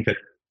 And I think that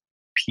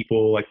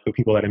people like the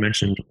people that I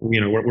mentioned,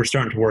 we're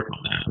starting to work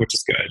on that, which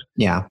is good.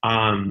 Yeah.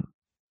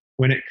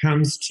 When it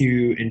comes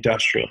to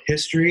industrial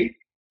history,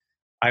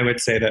 I would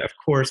say that, of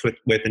course, with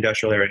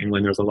industrial era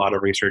England, there's a lot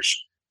of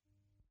research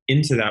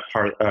into that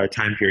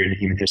time period in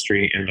human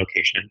history and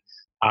location.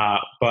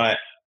 But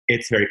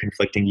it's very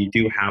conflicting. You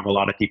do have a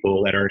lot of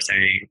people that are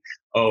saying,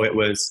 oh, it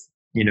was,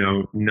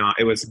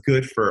 it was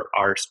good for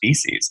our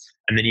species.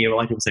 And then you have a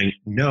lot of people saying,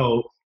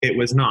 no, it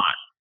was not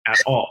at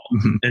all.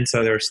 Mm-hmm. And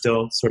so there are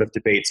still sort of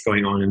debates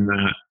going on in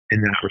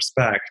that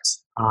respect.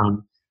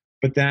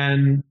 But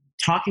then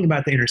talking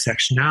about the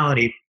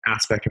intersectionality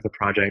aspect of the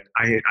project,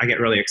 I get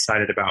really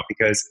excited about,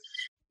 because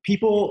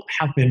people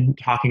have been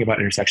talking about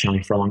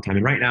intersectionality for a long time.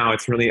 And right now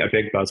it's really a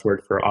big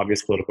buzzword for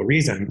obvious political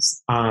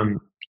reasons.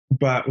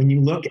 But when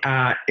you look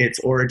at its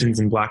origins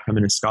in Black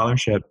feminist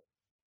scholarship,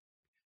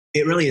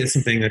 it really is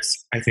something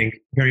that's, I think,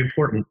 very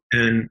important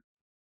and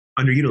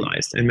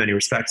underutilized in many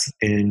respects,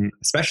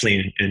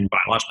 especially in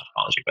biological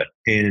anthropology, but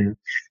in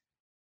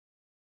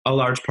a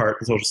large part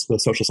the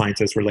social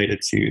sciences related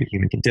to the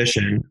human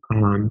condition,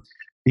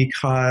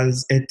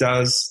 because it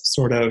does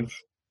sort of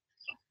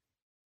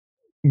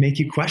make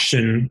you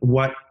question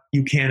what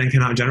you can and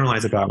cannot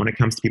generalize about when it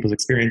comes to people's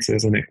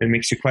experiences. And it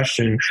makes you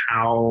question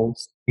how,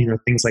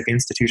 things like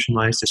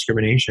institutionalized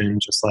discrimination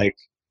just like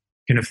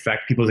can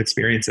affect people's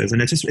experiences.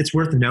 And it's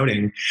worth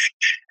noting.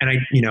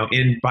 And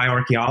in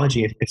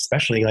bioarchaeology,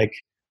 especially, like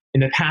in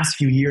the past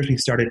few years,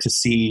 we've started to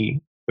see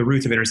the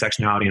roots of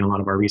intersectionality in a lot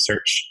of our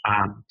research.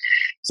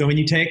 So when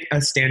you take a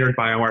standard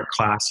bioart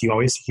class, you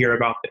always hear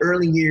about the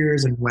early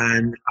years and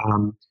when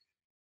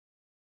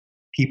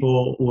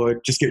people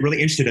would just get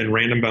really interested in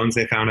random bones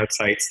they found at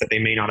sites that they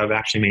may not have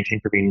actually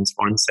maintained provenance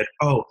for, and said,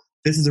 oh,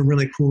 this is a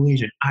really cool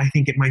lesion. I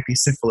think it might be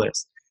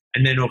syphilis.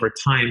 And then over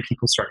time,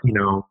 people start,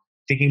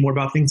 thinking more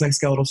about things like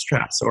skeletal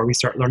stress, or we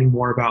start learning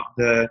more about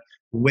the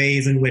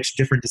ways in which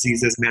different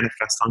diseases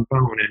manifest on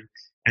bone.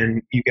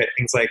 And you get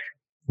things like,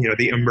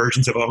 the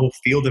emergence of a whole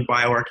field of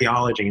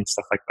bioarchaeology and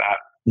stuff like that.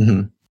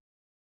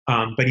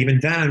 Mm-hmm. But even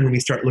then, when we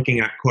start looking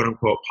at quote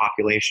unquote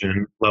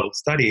population level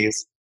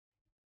studies,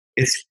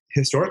 it's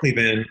historically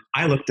been,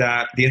 I looked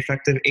at the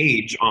effect of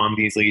age on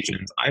these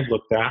lesions. I've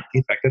looked at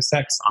the effect of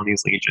sex on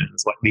these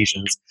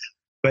lesions,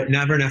 but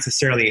never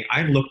necessarily,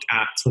 I've looked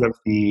at sort of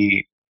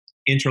the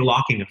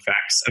interlocking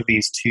effects of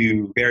these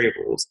two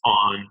variables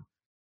on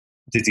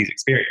disease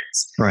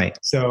experience. Right.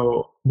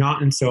 So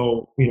not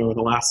until, in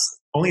the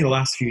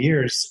last few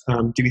years,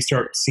 do we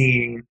start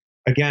seeing,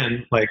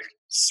 again, like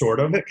sort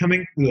of it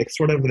coming, like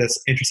sort of this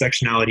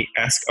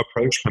intersectionality-esque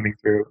approach coming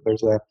through.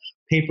 There's a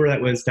paper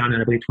that was done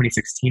in, I believe,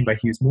 2016 by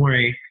Hughes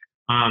Morey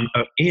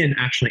in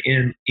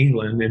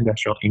England,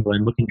 industrial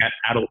England, looking at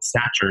adult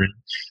stature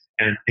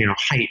and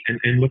height,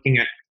 and looking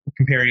at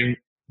comparing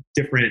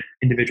different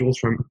individuals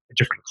from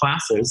different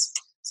classes.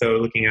 So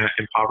looking at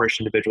impoverished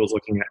individuals,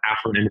 looking at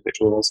affluent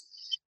individuals,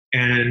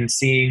 and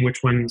seeing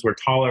which ones were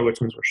taller, which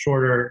ones were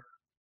shorter.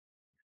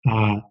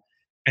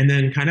 And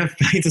then kind of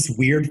it's this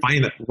weird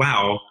finding that,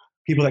 wow,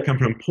 people that come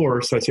from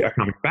poor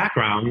socioeconomic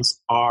backgrounds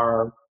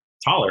are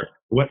taller.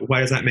 Why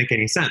does that make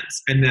any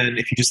sense? And then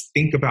if you just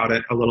think about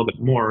it a little bit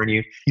more, and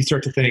you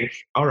start to think,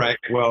 all right,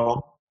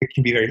 well, it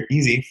can be very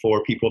easy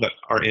for people that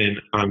are in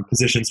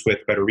positions with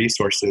better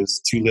resources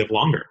to live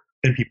longer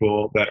than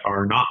people that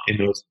are not in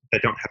those,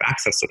 that don't have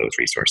access to those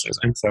resources.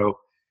 And so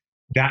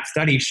that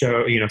study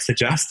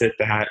suggested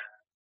that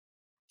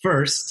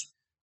first,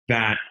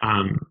 that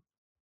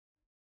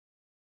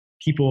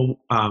people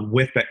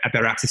with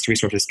better access to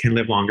resources can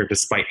live longer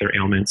despite their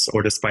ailments,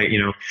 or despite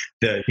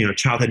the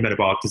childhood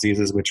metabolic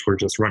diseases, which were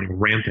just running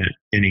rampant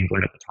in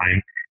England at the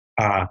time.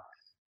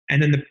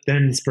 And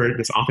then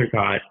this author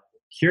got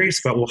curious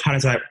about, well, how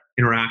does that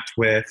interact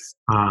with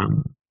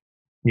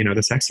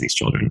the sex of these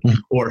children,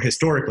 or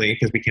historically,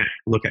 because we can't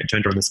look at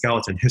gender in the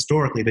skeleton,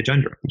 historically the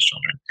gender of these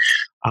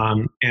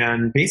children,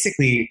 and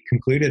basically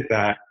concluded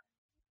that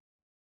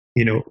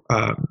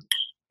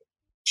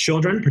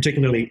children,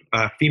 particularly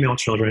female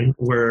children,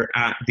 were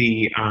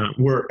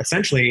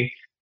essentially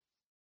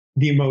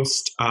the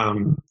most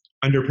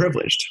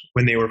underprivileged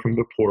when they were from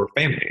the poor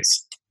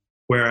families,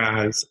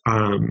 whereas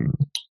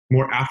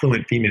more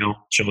affluent female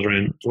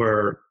children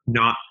were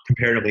not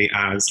comparatively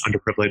as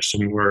underprivileged,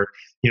 and were,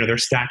 their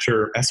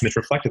stature estimates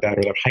reflected that,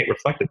 or their height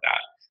reflected that.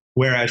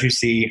 Whereas you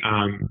see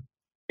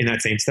in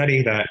that same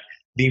study that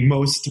the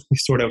most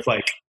sort of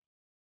like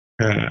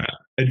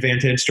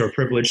advantaged or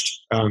privileged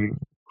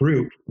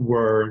group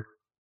were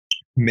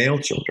male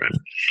children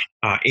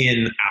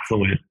in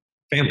affluent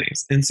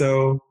families. And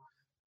so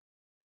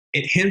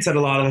it hints at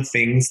a lot of the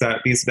things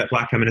that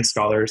Black feminist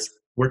scholars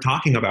were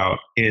talking about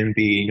in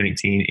the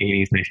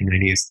 1980s,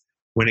 1990s,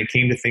 when it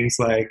came to things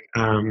like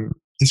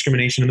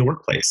discrimination in the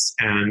workplace,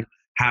 and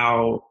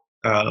how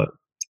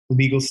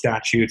legal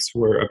statutes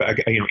were,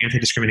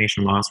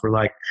 anti-discrimination laws were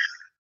like,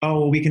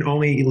 oh, we can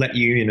only let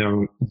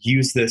you,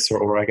 use this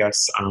or I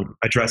guess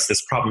address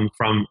this problem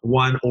from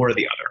one or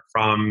the other,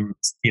 from,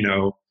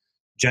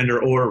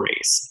 gender or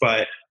race.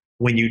 But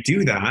when you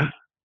do that,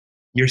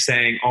 you're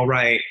saying, all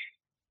right,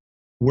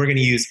 we're going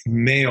to use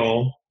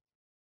male,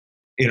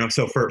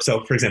 so for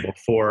example,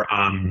 for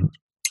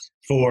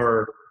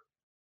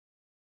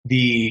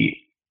the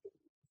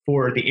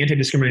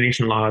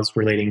anti-discrimination laws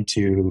relating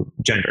to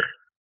gender,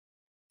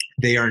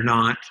 they are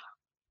not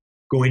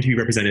going to be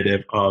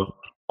representative of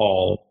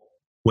all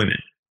women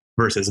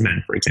versus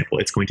men, for example.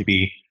 It's going to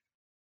be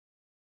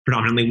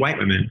predominantly white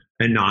women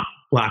and not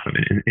Black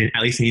women,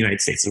 at least in the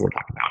United States, as we're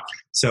talking about.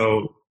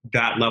 So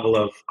that level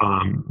of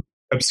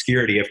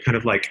obscurity, of kind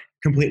of like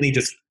completely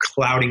just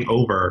clouding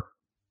over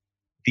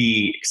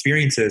the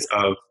experiences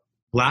of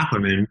Black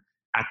women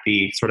at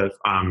the sort of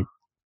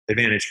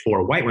advantage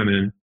for white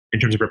women in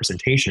terms of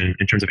representation,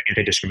 in terms of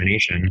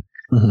anti-discrimination,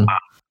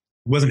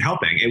 wasn't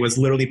helping. It was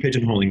literally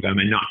pigeonholing them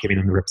and not giving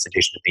them the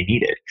representation that they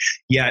needed.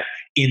 Yet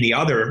in the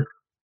other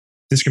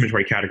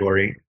discriminatory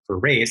category for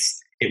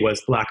race, it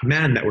was Black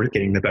men that were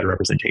getting the better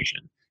representation.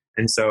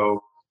 And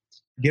so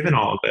given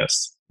all of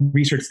this,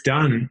 research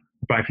done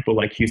by people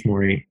like Hughes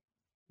Maury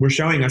were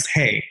showing us,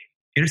 hey,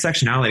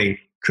 intersectionality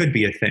could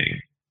be a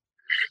thing.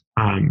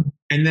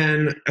 And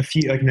then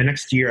in the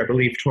next year, I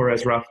believe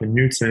Torres, Ruff, and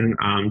Knudsen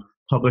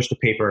published a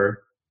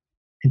paper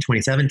in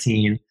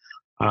 2017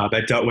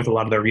 that dealt with a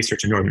lot of their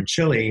research in northern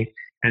Chile.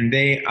 And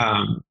they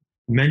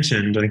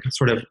mentioned, I think,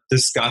 sort of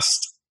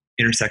discussed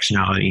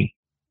intersectionality,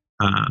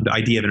 the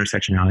idea of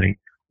intersectionality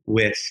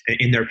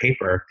in their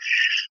paper.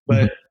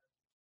 But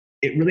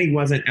it really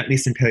wasn't, at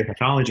least in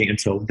paleopathology,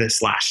 until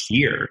this last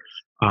year,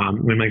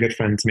 when my good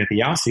friend Samantha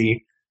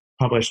Yasi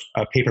published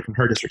a paper from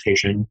her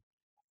dissertation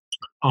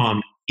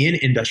in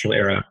industrial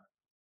era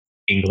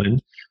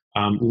England,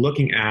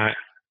 looking at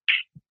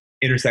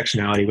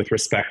intersectionality with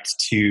respect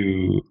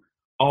to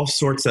all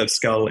sorts of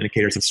skeletal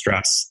indicators of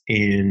stress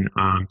in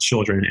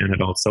children and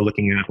adults. So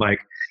looking at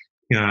like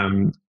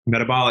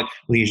metabolic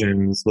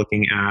lesions,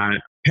 looking at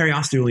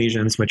periosteal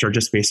lesions, which are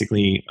just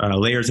basically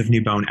layers of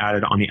new bone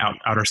added on the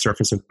outer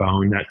surface of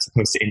bone that's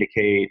supposed to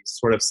indicate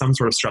some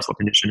sort of stressful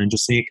condition, and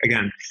just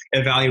again,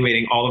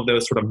 evaluating all of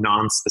those sort of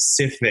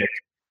non-specific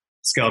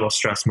skeletal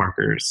stress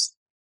markers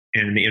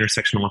and the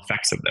intersectional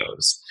effects of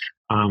those,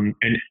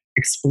 and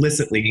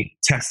explicitly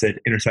tested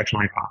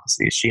intersectional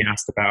hypotheses. She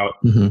asked about,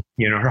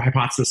 her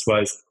hypothesis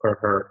was,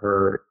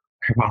 her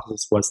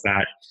hypothesis was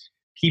that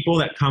people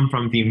that come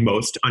from the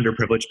most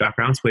underprivileged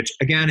backgrounds, which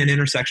again, in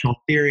intersectional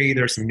theory,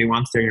 there's some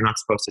nuance there. You're not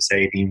supposed to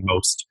say the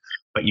most,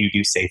 but you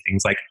do say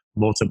things like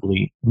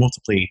multiply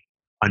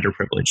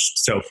underprivileged.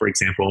 So for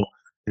example,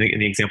 in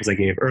the examples I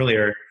gave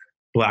earlier,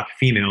 Black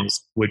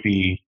females would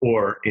be,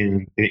 or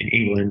in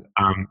England,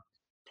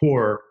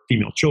 poor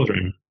female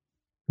children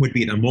would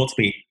be the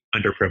multiply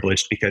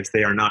underprivileged, because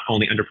they are not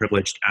only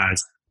underprivileged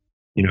as,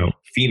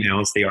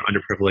 females, they are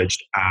underprivileged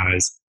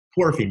as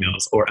poor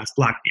females or as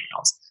Black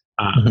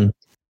females.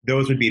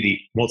 Those would be the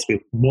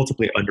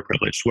multiply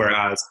underprivileged.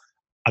 Whereas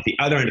at the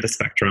other end of the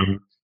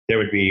spectrum, there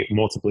would be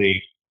multiply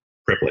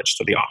privileged,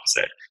 so the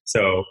opposite.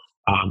 So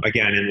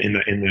again, in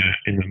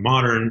the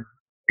modern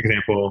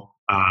example,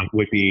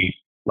 would be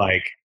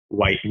like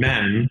white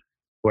men,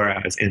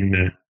 whereas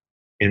in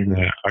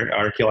the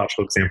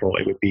archaeological example,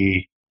 it would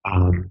be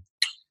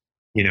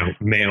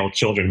male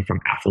children from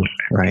affluent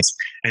families.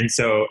 Right.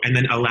 And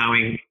then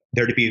allowing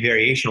there to be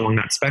variation along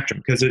that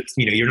spectrum, because it's,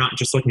 you're not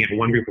just looking at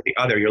one group or the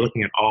other, you're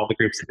looking at all the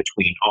groups in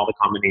between, all the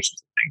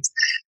combinations of things.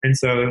 And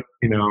so,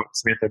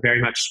 Samantha very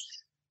much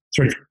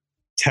sort of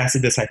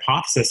tested this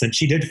hypothesis, and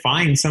she did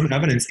find some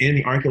evidence in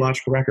the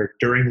archaeological record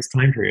during this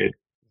time period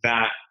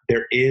that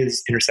there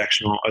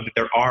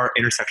are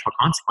intersectional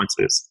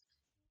consequences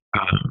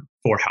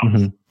for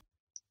health.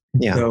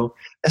 Yeah. So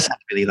that's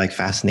really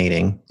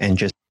fascinating, and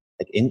just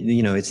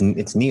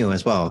it's new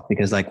as well,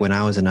 because when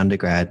I was an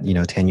undergrad,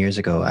 10 years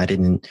ago, I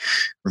didn't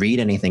read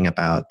anything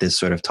about this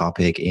sort of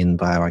topic in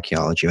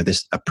bioarchaeology, or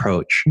this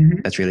approach.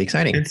 That's really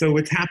exciting. And so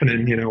what's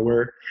happening, and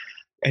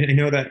I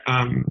know that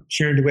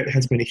Sharon DeWitt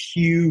has been a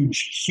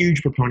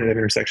huge proponent of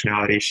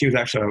intersectionality. She was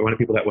actually one of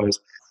the people that was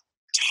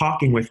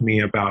talking with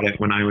me about it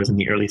when I was in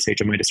the early stage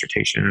of my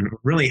dissertation, and it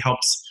really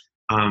helps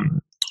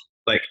turn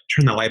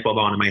the light bulb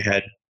on in my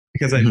head,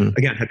 because I,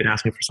 again, had been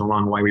asking for so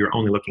long why we were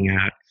only looking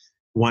at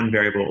one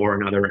variable or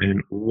another,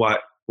 and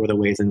what were the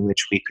ways in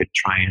which we could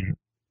try and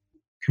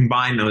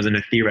combine those in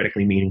a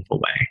theoretically meaningful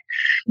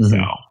way. So,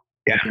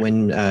 yeah.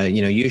 When,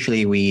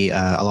 usually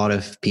a lot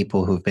of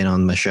people who've been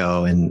on the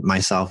show, and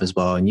myself as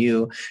well, and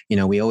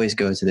we always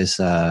go to this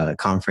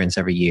conference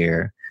every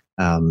year,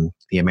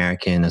 the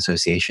American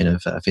Association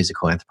of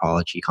Physical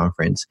Anthropology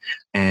conference.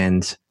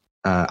 And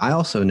I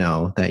also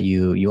know that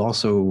you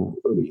also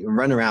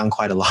run around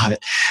quite a lot.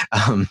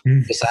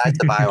 Besides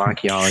the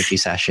bioarchaeology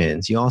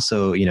sessions, you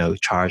also,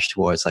 charge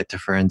towards the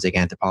forensic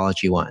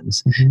anthropology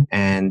ones.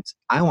 And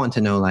I want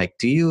to know,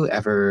 do you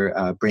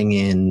ever bring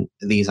in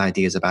these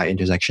ideas about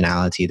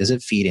intersectionality? Does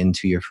it feed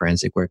into your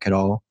forensic work at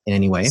all in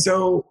any way?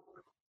 So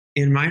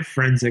in my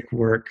forensic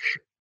work,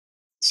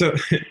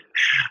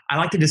 I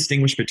like to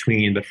distinguish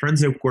between the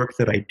forensic work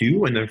that I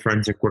do and the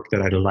forensic work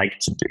that I'd like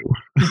to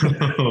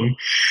do.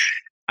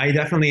 I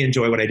definitely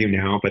enjoy what I do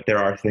now, but there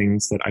are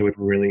things that I would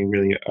really,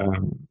 really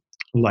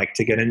like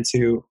to get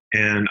into.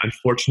 And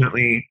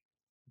unfortunately,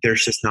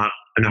 there's just not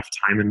enough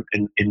time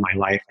in my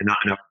life, and not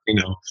enough,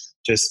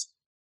 just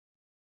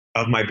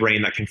of my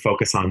brain that can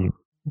focus on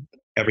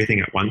everything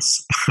at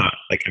once.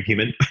 I'm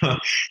human.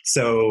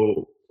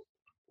 So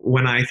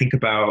when I think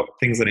about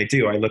things that I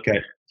do, I look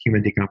at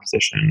human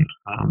decomposition.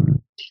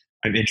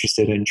 I'm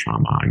interested in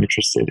trauma. I'm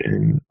interested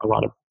in a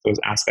lot of those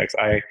aspects.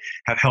 I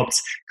have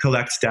helped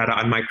collect data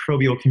on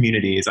microbial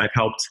communities. I've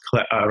helped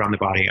around the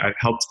body. I've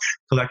helped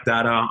collect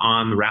data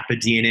on rapid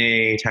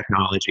DNA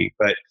technology.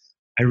 But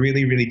I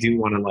really, really do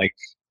want to like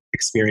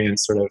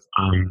experience sort of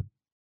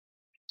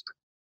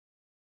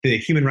the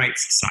human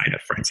rights side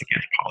of forensic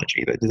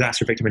anthropology, the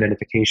disaster victim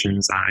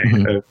identification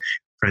side of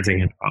forensic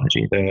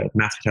anthropology, the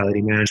mass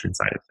fatality management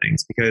side of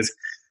things, because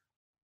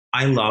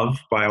I love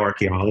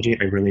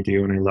bioarchaeology. I really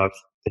do. And I love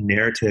the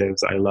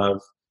narratives. I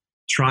love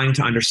trying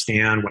to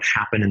understand what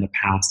happened in the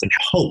past and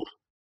hope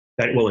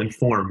that it will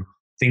inform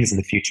things in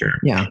the future.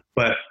 Yeah.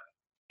 But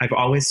I've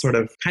always sort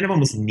of kind of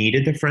almost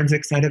needed the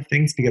forensic side of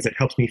things because it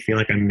helps me feel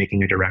like I'm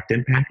making a direct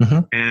impact.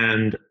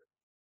 And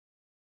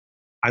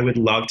I would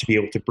love to be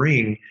able to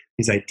bring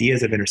these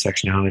ideas of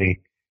intersectionality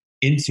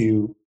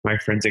into my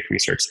forensic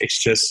research.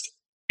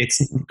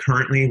 It's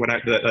currently what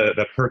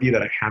the purview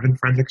that I have in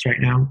forensics right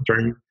now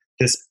during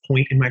this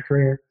point in my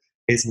career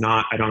is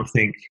not, I don't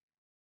think,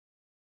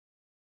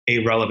 a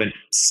relevant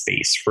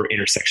space for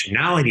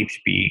intersectionality to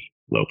be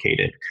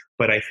located.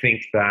 But I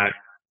think that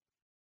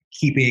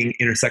keeping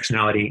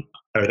intersectionality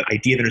or the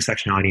idea of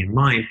intersectionality in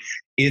mind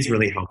is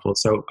really helpful.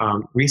 So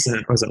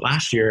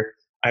last year,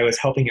 I was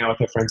helping out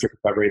with a forensic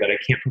recovery that I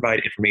can't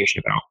provide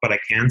information about, but I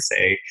can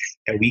say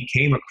that we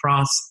came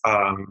across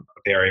a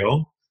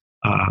burial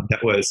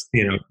that was,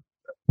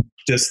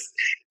 just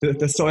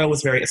the soil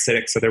was very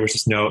acidic, so there was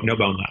just no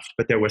bone left,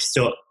 but there was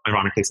still,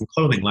 ironically, some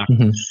clothing left.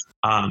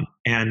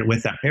 And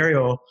with that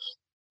burial,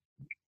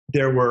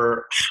 it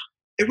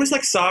was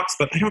like socks,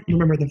 but I don't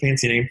remember the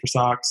fancy name for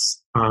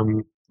socks.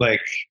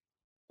 Like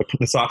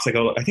the socks,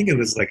 I think it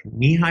was like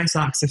knee-high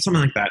socks or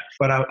something like that.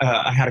 But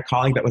I had a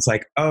colleague that was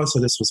like, oh, so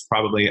this was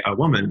probably a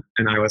woman.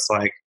 And I was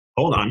like,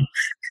 hold on.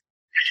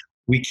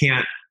 We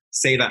can't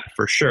say that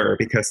for sure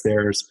because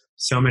there's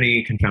so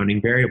many confounding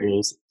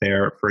variables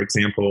there. For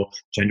example,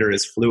 gender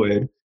is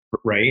fluid,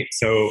 right?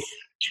 So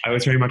I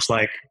was very much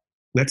like,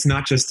 let's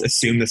not just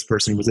assume this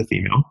person was a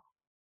female.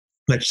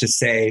 Let's just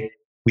say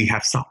we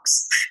have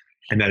socks.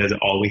 And that is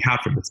all we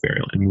have from this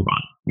burial and move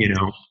on,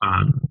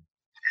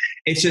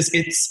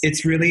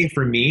 it's really,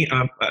 for me,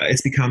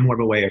 it's become more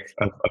of a way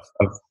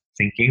of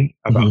thinking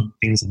about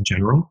things in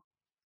general.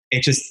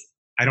 I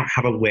don't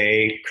have a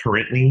way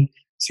currently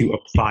to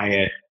apply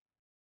it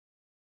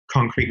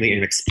concretely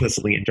and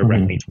explicitly and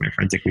directly to my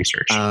forensic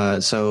research.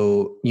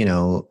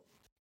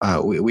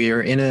 We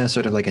are in a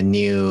sort of like a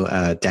new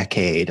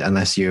decade,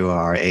 unless you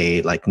are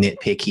a like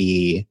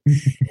nitpicky,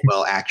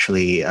 well,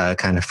 actually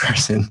kind of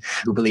person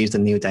who believes the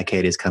new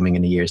decade is coming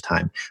in a year's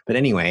time. But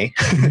anyway,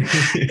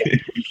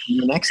 in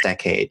the next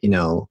decade,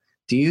 do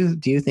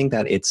you think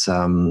that it's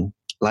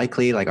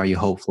likely? Like, are you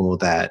hopeful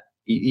that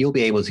you'll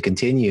be able to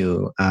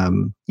continue,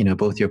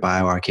 both your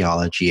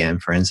bioarchaeology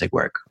and forensic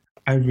work?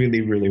 I really,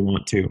 really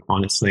want to,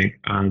 honestly.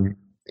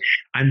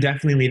 I'm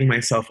definitely leaving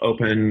myself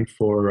open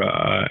for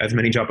as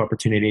many job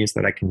opportunities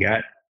that I can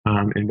get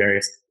in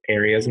various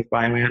areas of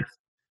bioanth.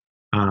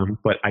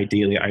 But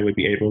ideally, I would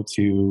be able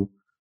to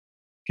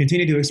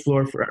continue to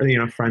explore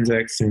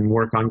forensics and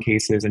work on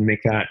cases and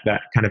make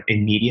that kind of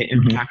immediate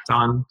impact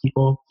on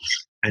people,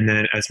 and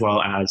then as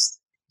well as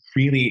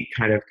really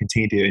kind of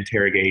continue to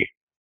interrogate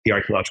the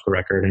archaeological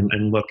record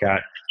and look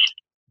at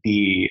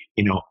the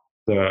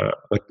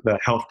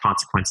health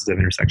consequences of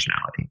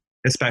intersectionality,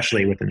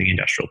 especially within the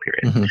industrial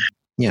period.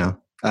 Yeah.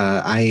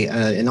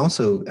 And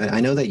also I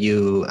know that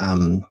you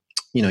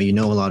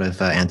a lot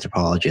of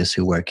anthropologists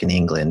who work in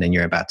England, and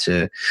you're about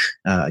to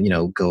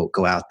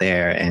go out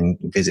there and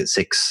visit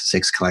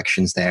six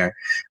collections there.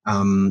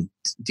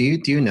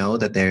 Do you know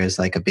that there's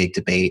like a big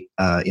debate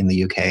in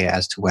the UK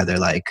as to whether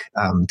like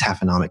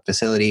taphonomic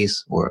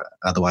facilities, or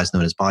otherwise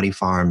known as body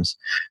farms,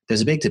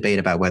 there's a big debate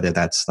about whether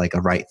that's like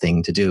a right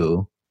thing to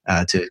do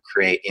to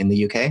create in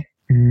the UK?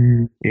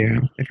 Yeah,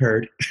 I've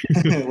heard.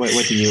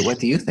 What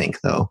do you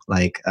think though?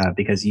 Like,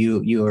 because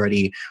you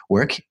already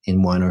work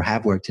in one or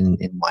have worked in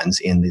ones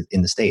in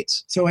the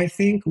States. So I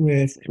think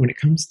when it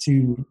comes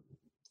to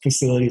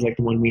facilities like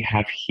the one we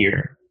have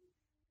here,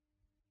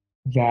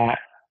 that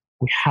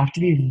we have to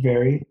be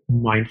very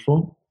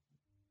mindful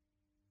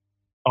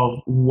of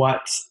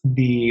what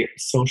the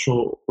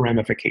social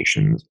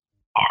ramifications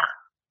are.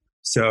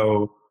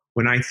 So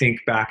when I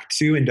think back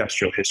to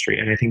industrial history,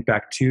 and I think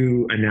back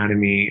to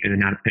anatomy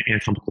and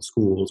anatomical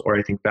schools, or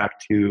I think back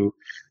to,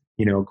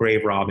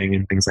 grave robbing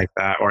and things like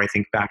that, or I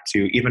think back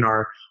to even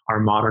our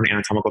modern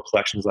anatomical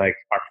collections, like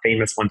our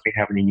famous ones we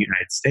have in the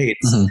United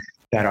States,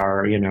 that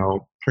are,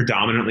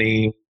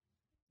 predominantly,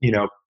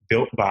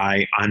 built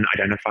by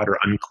unidentified or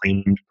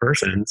unclaimed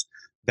persons,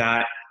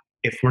 that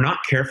if we're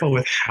not careful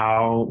with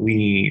how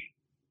we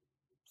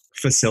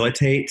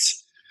facilitate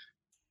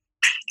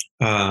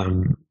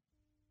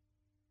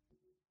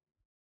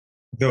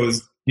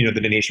those, the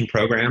donation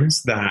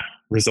programs that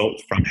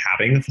result from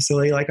having a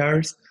facility like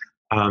ours,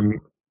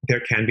 there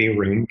can be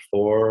room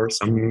for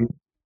some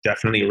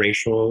definitely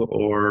racial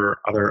or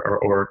other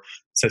or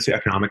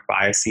socioeconomic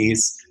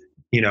biases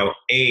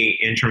A,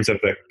 in terms of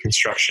the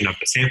construction of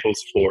the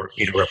samples for,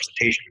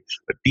 representation,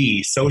 but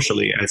B,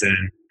 socially, as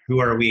in who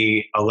are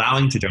we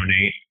allowing to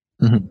donate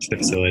to the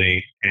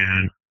facility,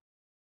 and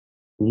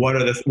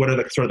what's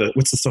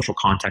the social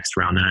context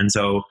around that? And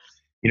so,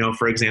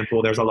 for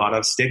example, there's a lot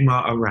of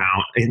stigma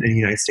around in the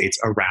United States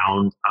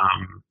around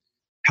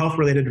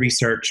health-related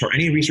research or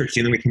any research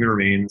dealing with human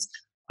remains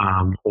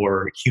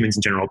or humans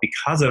in general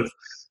because of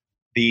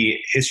the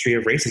history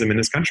of racism in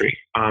this country.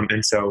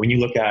 And so when you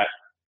look at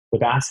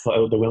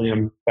the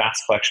William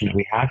Bass collection that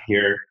we have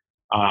here,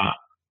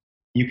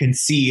 you can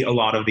see a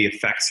lot of the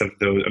effects of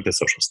the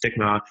social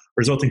stigma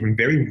resulting from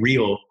very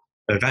real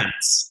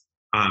events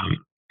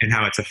and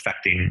how it's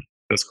affecting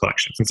those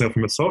collections. And so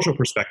from a social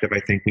perspective,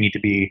 I think we need to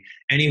be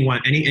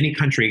any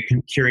country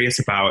curious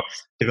about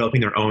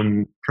developing their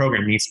own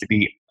program needs to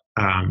be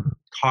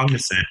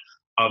cognizant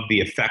of the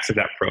effects of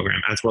that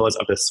program as well as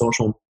of the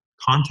social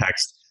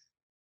context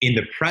in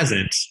the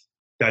present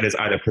that is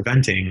either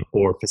preventing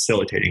or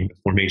facilitating the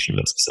formation of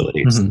those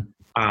facilities.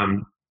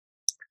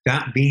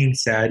 That being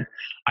said,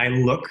 I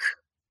look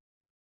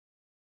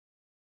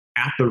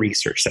at the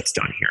research that's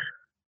done here,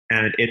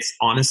 and it's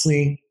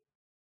honestly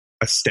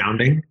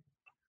astounding.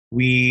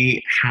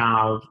 We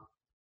have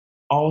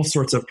all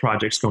sorts of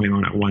projects going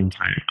on at one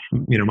time.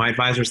 My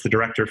advisor is the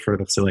director for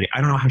the facility.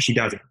 I don't know how she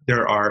does it.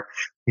 There are,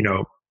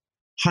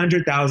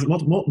 100,000,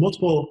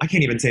 multiple, I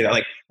can't even say that.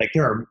 Like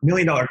there are $1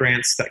 million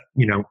grants that,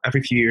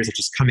 every few years that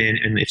just come in,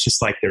 and it's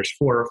just like there's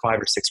 4 or 5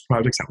 or 6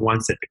 projects at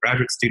once that the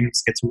graduate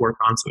students get to work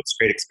on. So it's a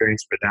great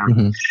experience for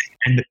them.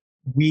 And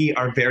we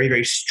are very,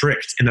 very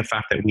strict in the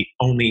fact that we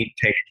only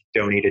take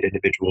donated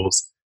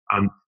individuals,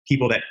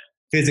 people that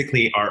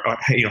physically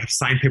have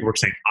signed paperwork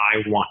saying,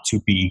 I want to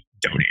be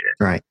donated.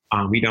 Right.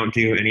 We don't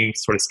do any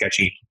sort of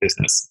sketchy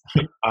business.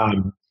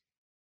 And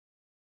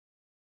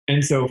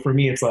so for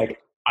me, it's like,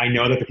 I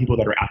know that the people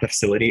that are at the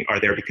facility are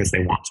there because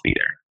they want to be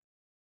there.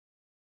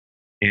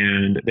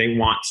 And they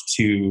want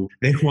to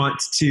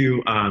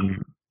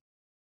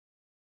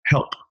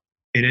help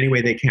in any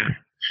way they can.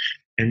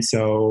 And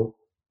so,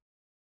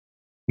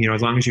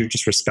 as long as you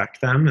just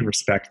respect them and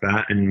respect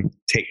that and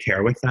take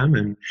care with them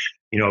and,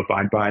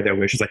 abide by their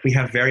wishes. Like we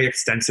have very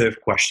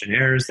extensive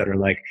questionnaires that are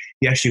like,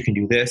 yes, you can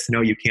do this.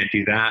 No, you can't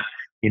do that.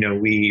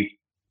 We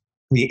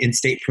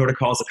instate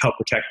protocols that help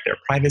protect their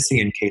privacy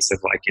in case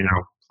of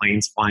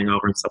planes flying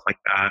over and stuff like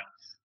that.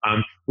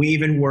 We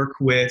even work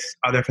with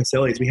other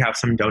facilities. We have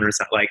some donors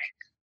that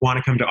want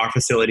to come to our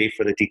facility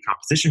for the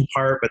decomposition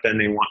part, but then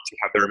they want to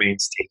have their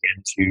remains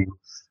taken to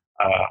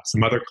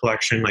some other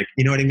collection.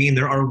 You know what I mean?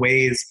 There are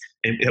ways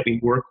that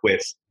we work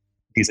with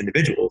these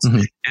individuals.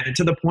 And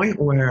to the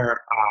point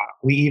where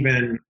we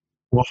even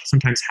will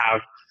sometimes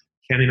have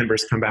family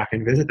members come back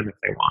and visit them if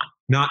they want,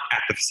 not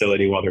at the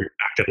facility while they're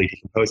actively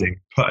decomposing,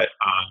 but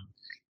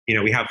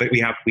we have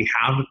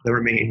the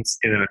remains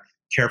in a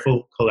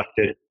careful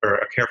collected or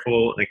a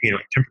careful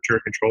temperature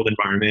controlled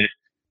environment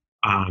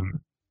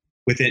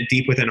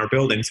deep within our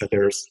building, so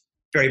there's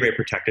very, very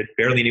protected.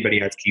 Barely anybody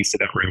has keys to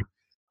that room,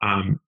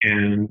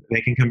 and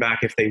they can come back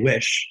if they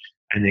wish,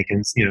 and they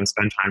can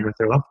spend time with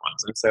their loved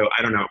ones. And so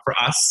I don't know, for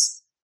us,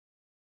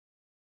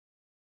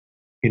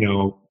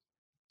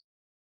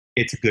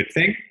 it's a good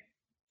thing,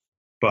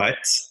 but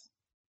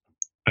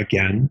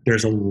again,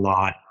 there's a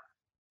lot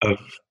of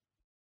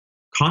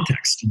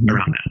context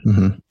around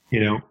that.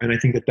 And I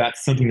think that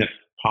that's something that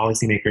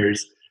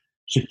policymakers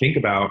should think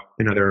about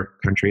in other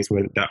countries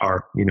that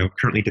are,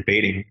 currently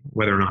debating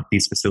whether or not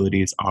these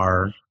facilities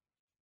are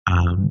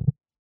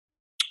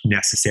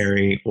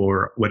necessary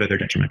or whether they're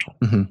detrimental.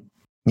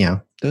 Yeah,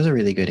 those are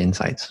really good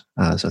insights.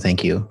 So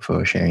thank you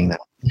for sharing that.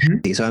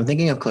 So I'm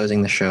thinking of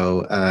closing the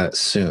show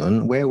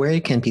soon. Where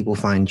can people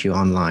find you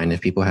online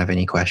if people have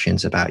any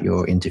questions about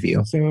your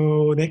interview?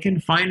 So they can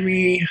find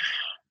me.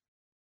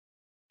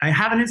 I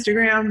have an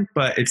Instagram,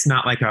 but it's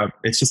not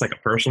it's just like a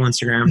personal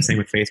Instagram. Same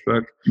with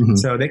Facebook.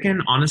 So they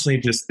can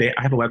honestly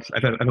I have a web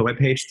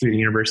page through the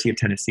University of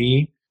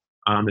Tennessee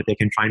that they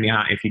can find me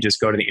at if you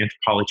just go to the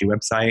anthropology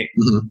website.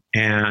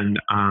 And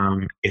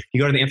if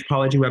you go to the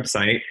anthropology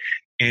website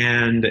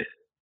and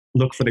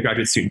look for the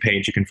graduate student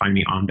page, you can find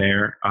me on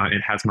there.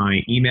 It has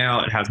my email,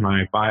 it has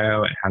my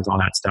bio, it has all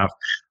that stuff.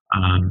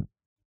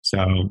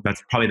 So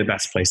that's probably the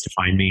best place to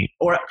find me.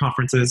 Or at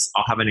conferences,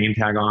 I'll have a name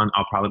tag on.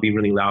 I'll probably be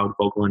really loud,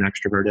 vocal, and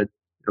extroverted.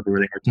 It'll be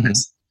really hard to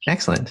miss.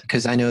 Excellent.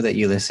 Because I know that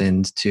you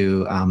listened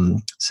to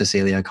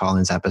Cecilia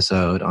Collins'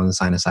 episode on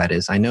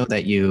sinusitis. I know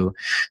that you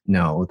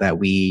know that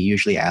we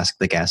usually ask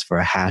the guests for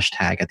a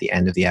hashtag at the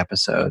end of the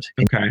episode.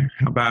 Okay.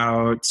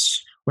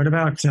 What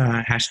about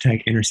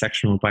hashtag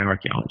intersectional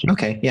bioarchaeology?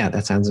 Okay. Yeah,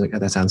 that sounds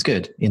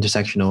good.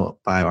 Intersectional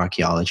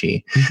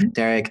bioarchaeology.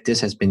 Derek, this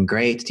has been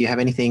great. Do you have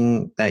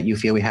anything that you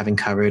feel we haven't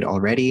covered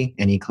already?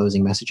 Any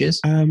closing messages?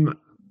 In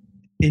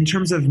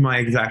terms of my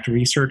exact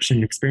research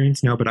and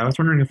experience, no, but I was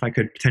wondering if I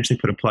could potentially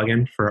put a plug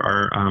in for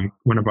our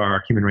one of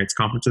our human rights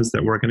conferences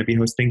that we're going to be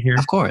hosting here.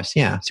 Of course.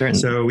 Yeah, certainly.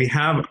 So we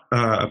have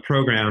a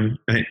program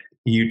at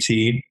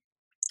UT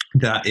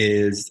that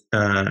is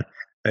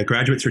a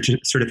graduate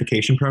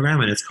certification program,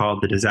 and it's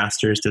called the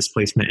Disasters,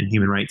 Displacement, and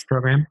Human Rights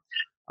Program.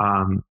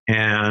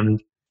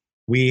 And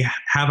we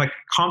have a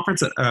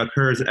conference that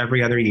occurs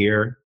every other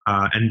year.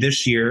 And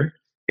this year,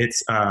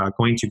 it's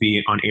going to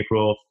be on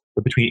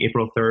between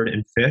April 3rd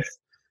and 5th.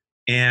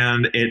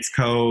 And it's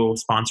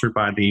co-sponsored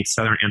by the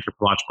Southern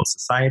Anthropological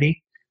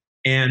Society.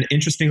 And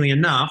interestingly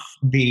enough,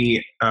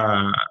 the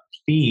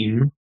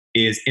theme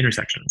is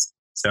intersections.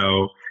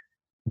 So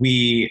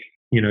we're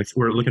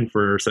looking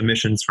for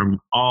submissions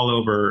from all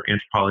over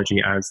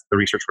anthropology as the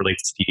research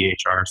relates to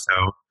DDHR.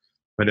 So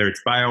whether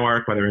it's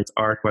bioarc, whether it's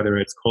arc, whether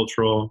it's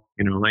cultural,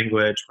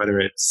 language, whether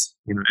it's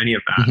any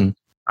of that,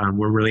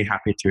 we're really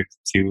happy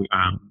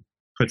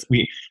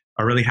we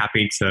are really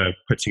happy to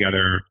put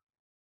together.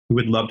 We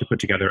would love to put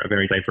together a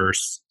very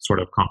diverse sort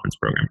of conference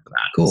program for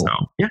that. Cool. So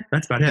yeah,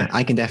 that's about it.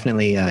 I can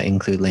definitely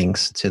include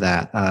links to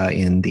that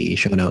in the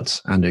show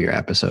notes under your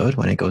episode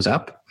when it goes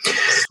up.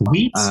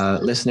 Sweet.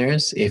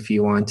 Listeners, if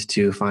you want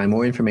to find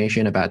more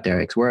information about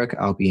Derek's work,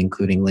 I'll be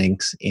including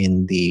links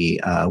in the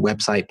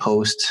website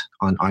post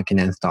on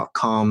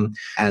arcanenth.com.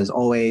 As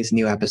always,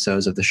 new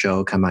episodes of the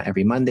show come out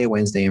every Monday,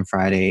 Wednesday, and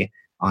Friday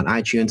on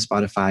iTunes,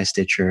 Spotify,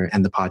 Stitcher,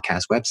 and the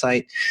podcast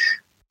website.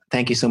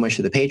 Thank you so much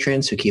to the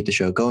patrons who keep the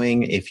show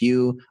going. If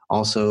you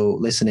also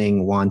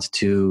listening want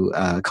to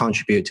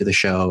contribute to the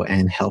show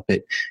and help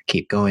it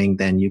keep going,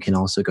 then you can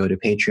also go to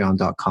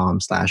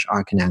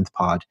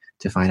patreon.com/arcanenthpod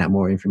to find out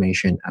more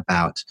information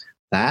about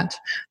that.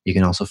 You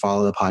can also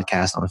follow the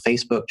podcast on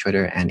Facebook,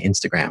 Twitter, and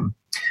Instagram.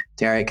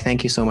 Derek,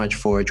 thank you so much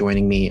for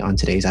joining me on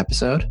today's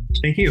episode.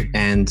 Thank you.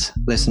 And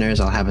listeners,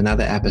 I'll have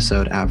another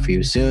episode out for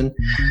you soon.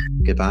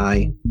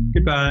 Goodbye.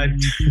 Goodbye.